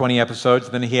came on for 20 episodes.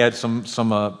 Then he had some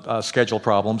schedule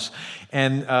problems.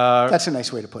 And that's a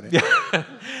nice way to put it. Yeah.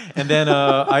 And then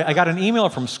I got an email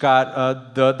from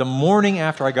Scott the morning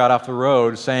after I got off the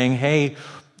road saying, "Hey, do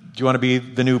you want to be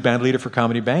the new band leader for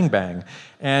Comedy Bang Bang?"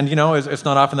 And it's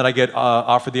not often that I get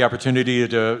offered the opportunity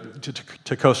to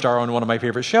co-star on one of my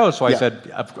favorite shows. So I said,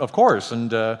 "Of course."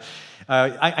 And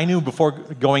I knew before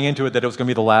going into it that it was going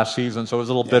to be the last season, so it was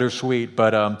a little bittersweet,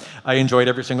 but I enjoyed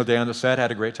every single day on the set,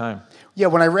 had a great time. Yeah,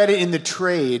 when I read it in the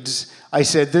trades, I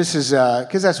said, this is,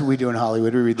 because that's what we do in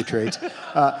Hollywood, we read the trades.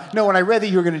 No, when I read that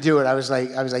you were going to do it, I was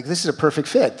like, this is a perfect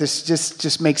fit. This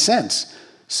just makes sense.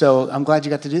 So I'm glad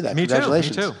you got to do that. Me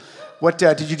Congratulations. Me too. What,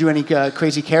 did you do any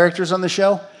crazy characters on the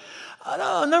show?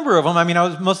 A number of them. I mean, I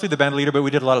was mostly the band leader, but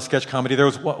we did a lot of sketch comedy. There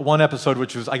was one episode,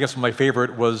 which was, I guess, my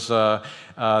favorite, was the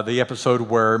episode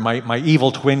where my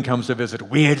evil twin comes to visit.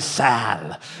 Weird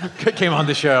Sal came on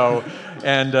the show,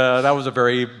 and that was a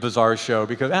very bizarre show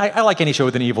because I like any show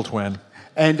with an evil twin.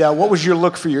 And what was your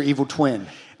look for your evil twin?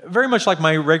 Very much like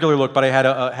my regular look, but I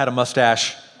had a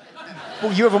mustache.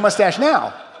 Well, you have a mustache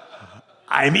now.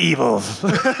 I'm evil.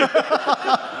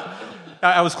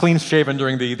 I was clean shaven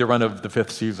during the run of the 5th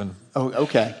season. Oh,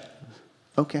 okay.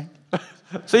 Okay.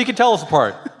 So you can tell us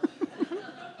apart.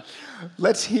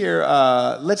 Let's hear,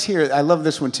 I love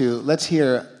this one too. Let's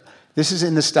hear, this is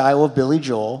in the style of Billy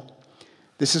Joel.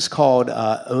 This is called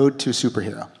Ode to a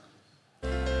Superhero.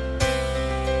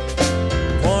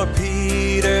 Poor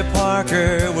Peter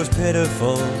Parker was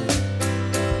pitiful.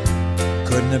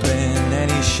 Couldn't have been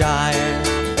any shyer.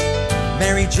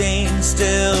 Mary Jane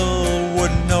still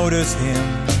wouldn't notice him,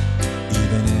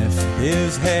 even if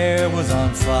his hair was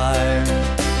on fire.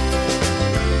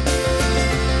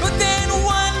 But then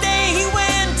one day he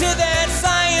went to that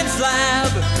science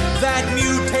lab. That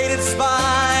mutated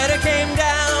spider came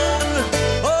down.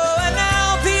 Oh, and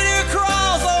now Peter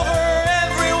crawls over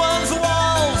everyone's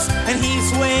walls, and he's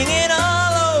swinging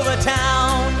all over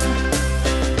town.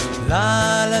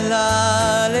 La la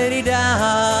la, lady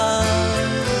down.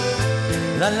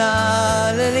 La la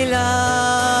la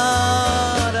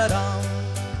la da da.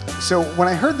 So when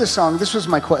I heard this song, this is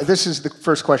the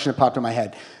first question that popped in my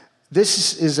head.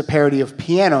 This is a parody of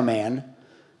Piano Man.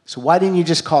 So why didn't you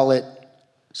just call it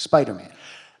Spider-Man?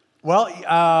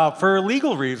 Well, for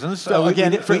legal reasons. Like the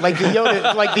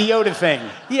Yoda thing.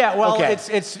 Yeah, well, okay.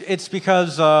 it's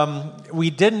because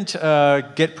we didn't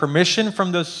get permission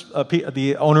from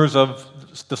the owners of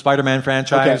the Spider-Man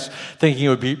franchise, thinking it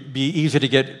would be easier to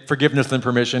get forgiveness than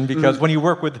permission, because when you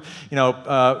work with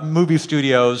movie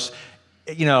studios,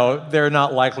 you know, they're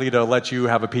not likely to let you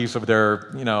have a piece of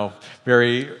their, you know,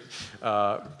 very.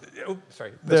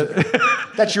 Sorry.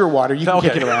 That's your water. You can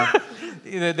kick it around.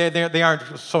 They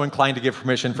aren't so inclined to give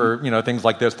permission for, you know, things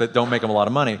like this that don't make them a lot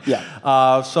of money.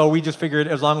 Yeah. So we just figured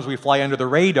as long as we fly under the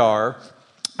radar,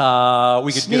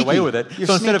 we could get away with it. You're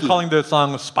so instead of sneaky. calling the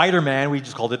song Spider-Man, we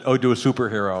just called it Ode to a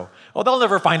Superhero. Oh, they'll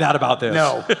never find out about this.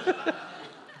 No.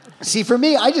 See, for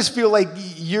me, I just feel like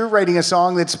you're writing a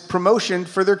song that's promotion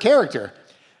for their character.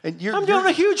 And I'm doing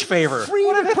a huge favor. Free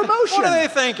promotion. What are they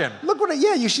thinking? Look what.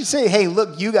 Yeah, you should say, "Hey,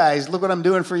 look, you guys, look what I'm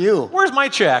doing for you." Where's my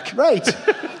check? Right.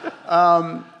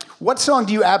 What song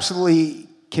do you absolutely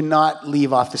cannot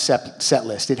leave off the set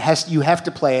list? You have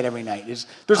to play it every night.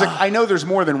 I know there's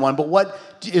more than one, but what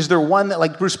is there one that,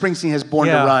 like Bruce Springsteen has Born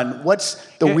to Run? What's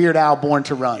the Weird Al Born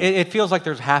to Run? It feels like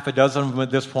there's half a dozen of them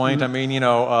at this point. I mean, you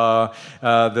know,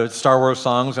 the Star Wars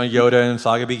songs, Yoda and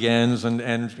Saga Begins,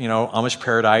 and you know, Amish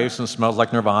Paradise and Smells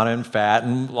Like Nirvana and Fat,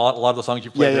 and a lot of the songs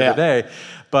you played there today.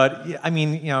 But I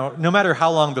mean, you know, no matter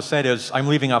how long the set is, I'm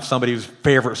leaving off somebody's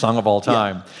favorite song of all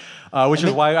time. Which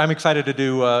is why I'm excited to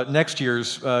do next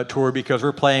year's tour, because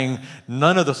we're playing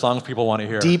none of the songs people want to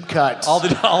hear. Deep cuts. All the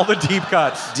deep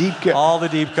cuts. Deep cuts. All the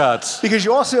deep cuts. Because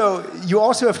you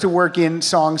also have to work in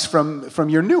songs from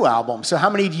your new album. So how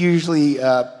many do you usually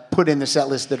put in the set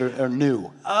list that are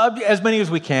new? As many as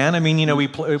we can. I mean, you know, we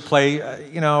play,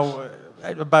 you know,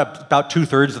 about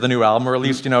 2/3 of the new album, or at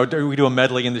least, you know, we do a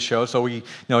medley in the show, so we, you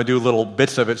know, do little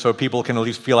bits of it so people can at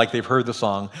least feel like they've heard the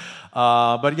song.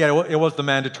 But yeah, it was the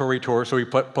mandatory tour, so we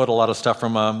put a lot of stuff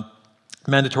from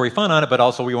Mandatory Fun on it, but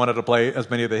also we wanted to play as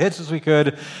many of the hits as we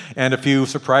could, and a few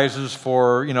surprises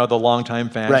for, you know, the longtime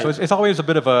fans. Right. So it's always a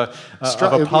bit of a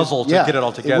puzzle to get it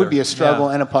all together. It would be a struggle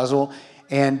and a puzzle.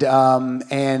 And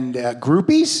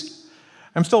groupies?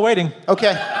 I'm still waiting.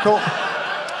 Okay, cool.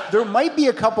 There might be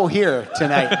a couple here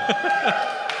tonight.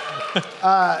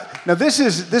 Now, this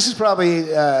is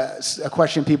probably a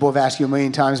question people have asked you a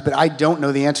million times, but I don't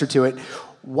know the answer to it.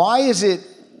 Why is it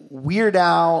Weird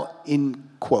Al in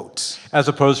quotes? As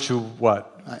opposed to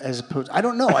what? I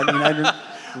don't know. I mean,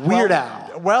 Weird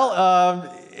Al. Well,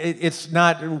 it's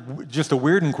not just a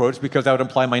weird in quotes, because that would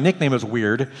imply my nickname is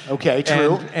Weird. Okay,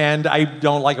 true. And I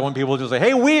don't like it when people just say,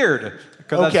 "Hey, Weird."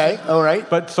 Okay, all right.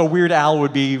 But so Weird Al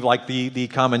would be like the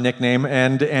common nickname,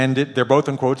 and they're both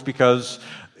in quotes because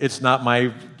it's not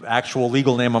my actual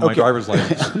legal name on my driver's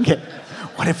license. Okay.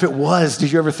 What if it was?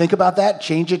 Did you ever think about that?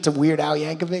 Change it to Weird Al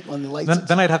Yankovic on the license?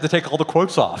 Then I'd have to take all the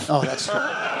quotes off. Oh, that's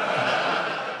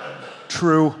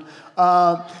true.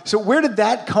 So where did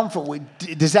that come from?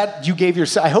 Does that you gave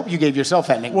yourself? I hope you gave yourself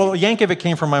that nickname. Well, Yankovic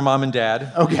came from my mom and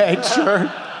dad. Okay,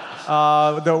 sure.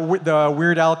 The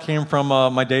Weird Al came from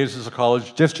my days as a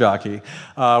college disc jockey,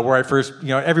 where I first, you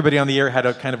know, everybody on the air had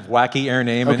a kind of wacky air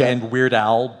name, and Weird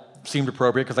Al seemed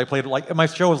appropriate because I played my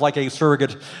show was like a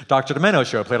surrogate Dr. Demento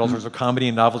show. I played all sorts of comedy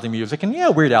and novelty music, and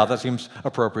Weird Al, that seems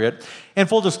appropriate. And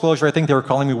full disclosure, I think they were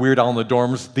calling me Weird Al in the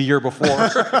dorms the year before,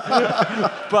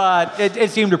 but it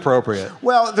seemed appropriate.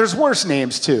 Well, there's worse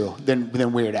names too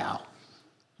than Weird Al.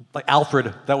 Like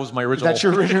Alfred, that was my original. That's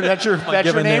your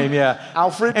given name? Yeah,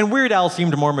 Alfred. And Weird Al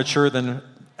seemed more mature than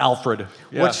Alfred.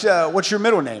 Yeah. What's your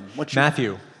middle name?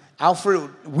 Matthew. Alfred.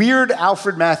 Weird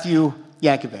Alfred Matthew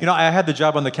Yankovic. You know, I had the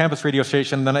job on the campus radio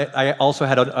station. Then I also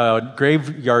had a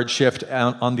graveyard shift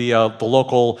on the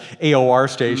local AOR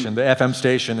station, the FM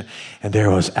station, and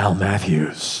there was Al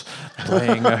Matthews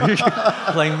playing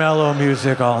playing mellow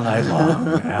music all night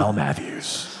long. Al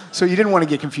Matthews. So you didn't want to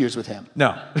get confused with him?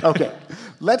 No. Okay.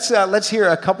 Let's hear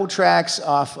a couple tracks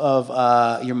off of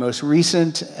your most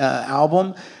recent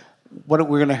album. We're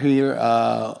going to hear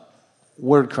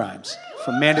Word Crimes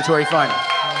from Mandatory Fun.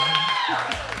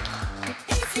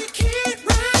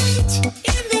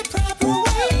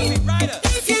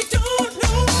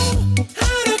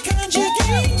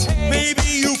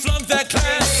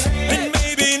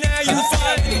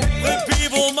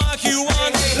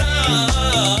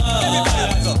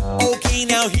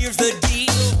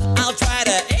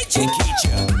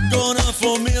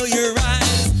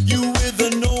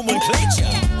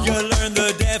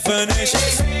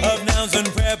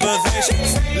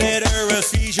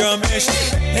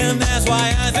 And that's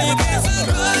why I think it's a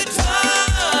good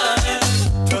time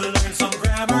to learn some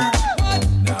grammar.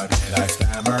 Now did I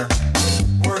stammer?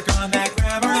 Work on that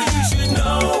grammar. You should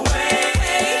know it.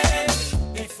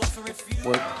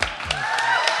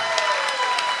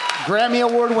 Grammy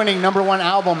Award-winning #1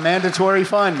 album, Mandatory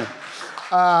Fun.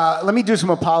 Let me do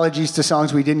some apologies to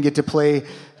songs we didn't get to play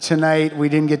tonight. We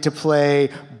didn't get to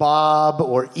play Bob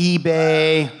or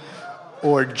eBay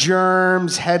or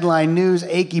Germs, Headline News,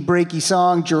 Achy Breaky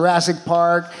Song, Jurassic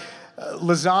Park,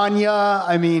 lasagna.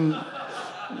 I mean,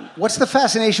 what's the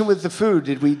fascination with the food?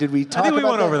 Did we talk I think we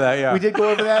about went over that, yeah. We did go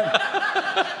over that?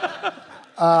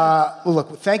 Well,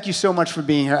 look, thank you so much for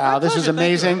being here, Al. This was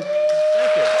amazing. Thank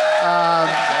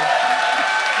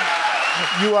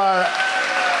you. You are...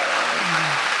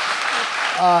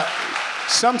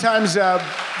 Sometimes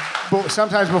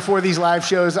before these live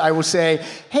shows, I will say,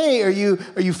 "Hey, are you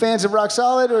fans of Rock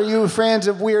Solid or are you fans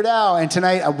of Weird Al?" And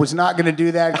tonight, I was not going to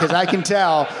do that because I can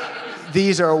tell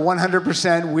these are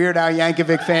 100% Weird Al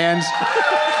Yankovic fans.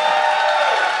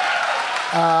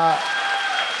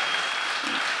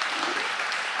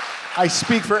 I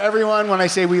speak for everyone when I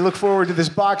say we look forward to this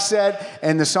box set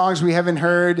and the songs we haven't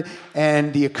heard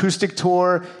and the acoustic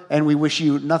tour, and we wish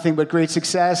you nothing but great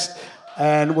success.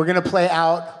 And we're going to play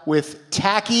out with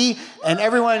Tacky. And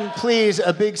everyone, please,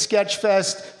 a big sketch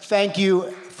fest. Thank you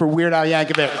for Weird Al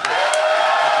Yankovic.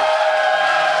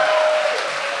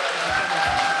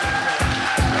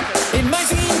 It might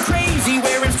seem crazy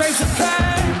wearing stripes of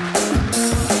pride.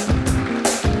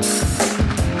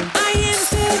 I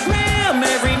Instagram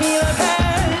every meal I've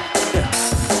had.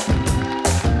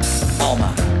 All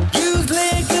my used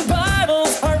liquor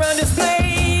bottles are on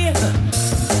display.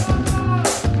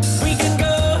 We can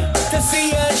go to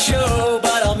see a show,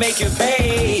 but I'll make you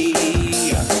pay.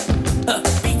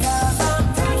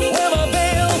 Wear my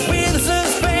belts with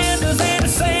suspenders and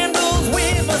sandals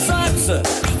with my socks.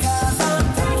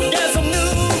 Got some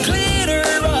new glitter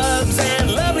rugs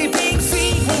and lovely pink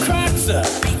sequin Crocs. Never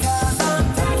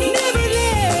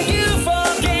let you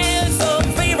forget some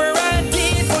favor I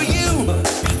did for you.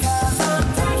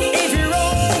 If you're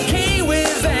okay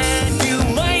with that, you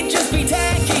might just be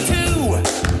tacky too.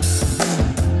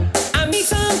 I meet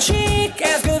some chick,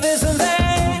 ask her this and that.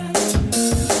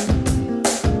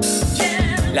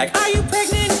 Like, are you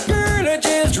pregnant, girl, or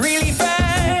just really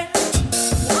fat?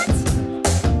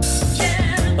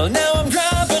 Well, now I'm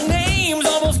dropping names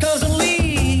almost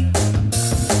constantly.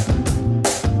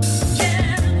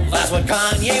 That's what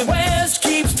Kanye West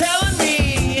keeps telling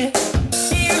me.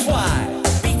 Here's why.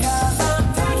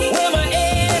 Wear my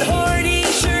Ed Hardy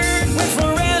shirt with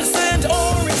fluorescent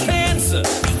orange pants.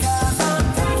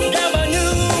 Got my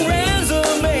new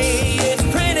resume, it's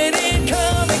printed in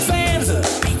Comic Sans.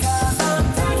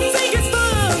 Think it's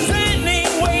fun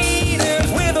threatening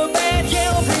waiters with a bad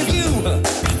Yelp review.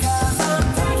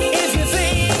 If you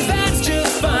think that's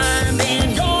just fine,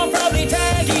 then you're probably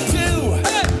tacky too.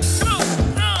 Hey, come on.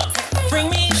 Bring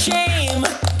me shame,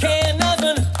 can't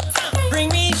nothing. Bring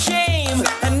me shame,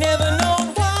 I never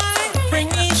know why. Bring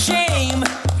me shame,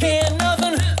 can't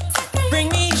nothing. Bring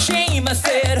me shame, I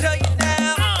said.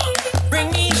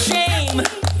 Bring me shame,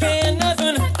 can't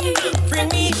nothing. Bring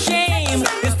me shame,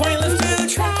 it's pointless to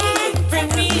try. Bring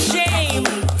me shame,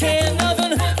 can't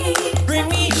nothing. Bring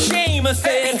me shame, I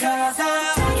said.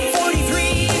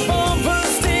 43 bumper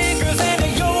stickers and a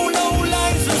YOLO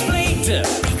license plate.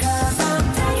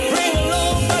 Bring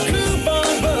along my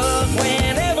coupon book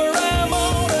whenever I'm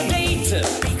on a date.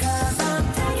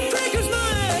 Breakers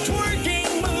night,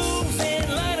 twerking moves in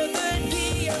line at the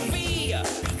DMV.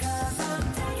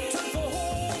 Took the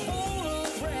whole bowl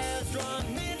of restaurant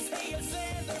mints, hey, you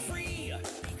said they're free. I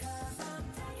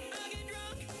get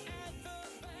drunk at the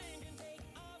bank and take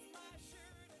off my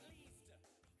shirt at least.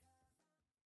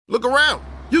 Look around.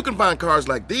 You can find cars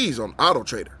like these on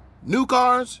AutoTrader. New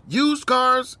cars, used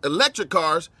cars, electric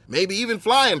cars, maybe even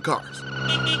flying cars.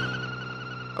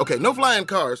 Okay, no flying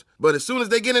cars, but as soon as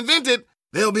they get invented,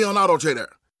 they'll be on AutoTrader.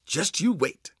 Just you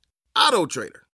wait. AutoTrader.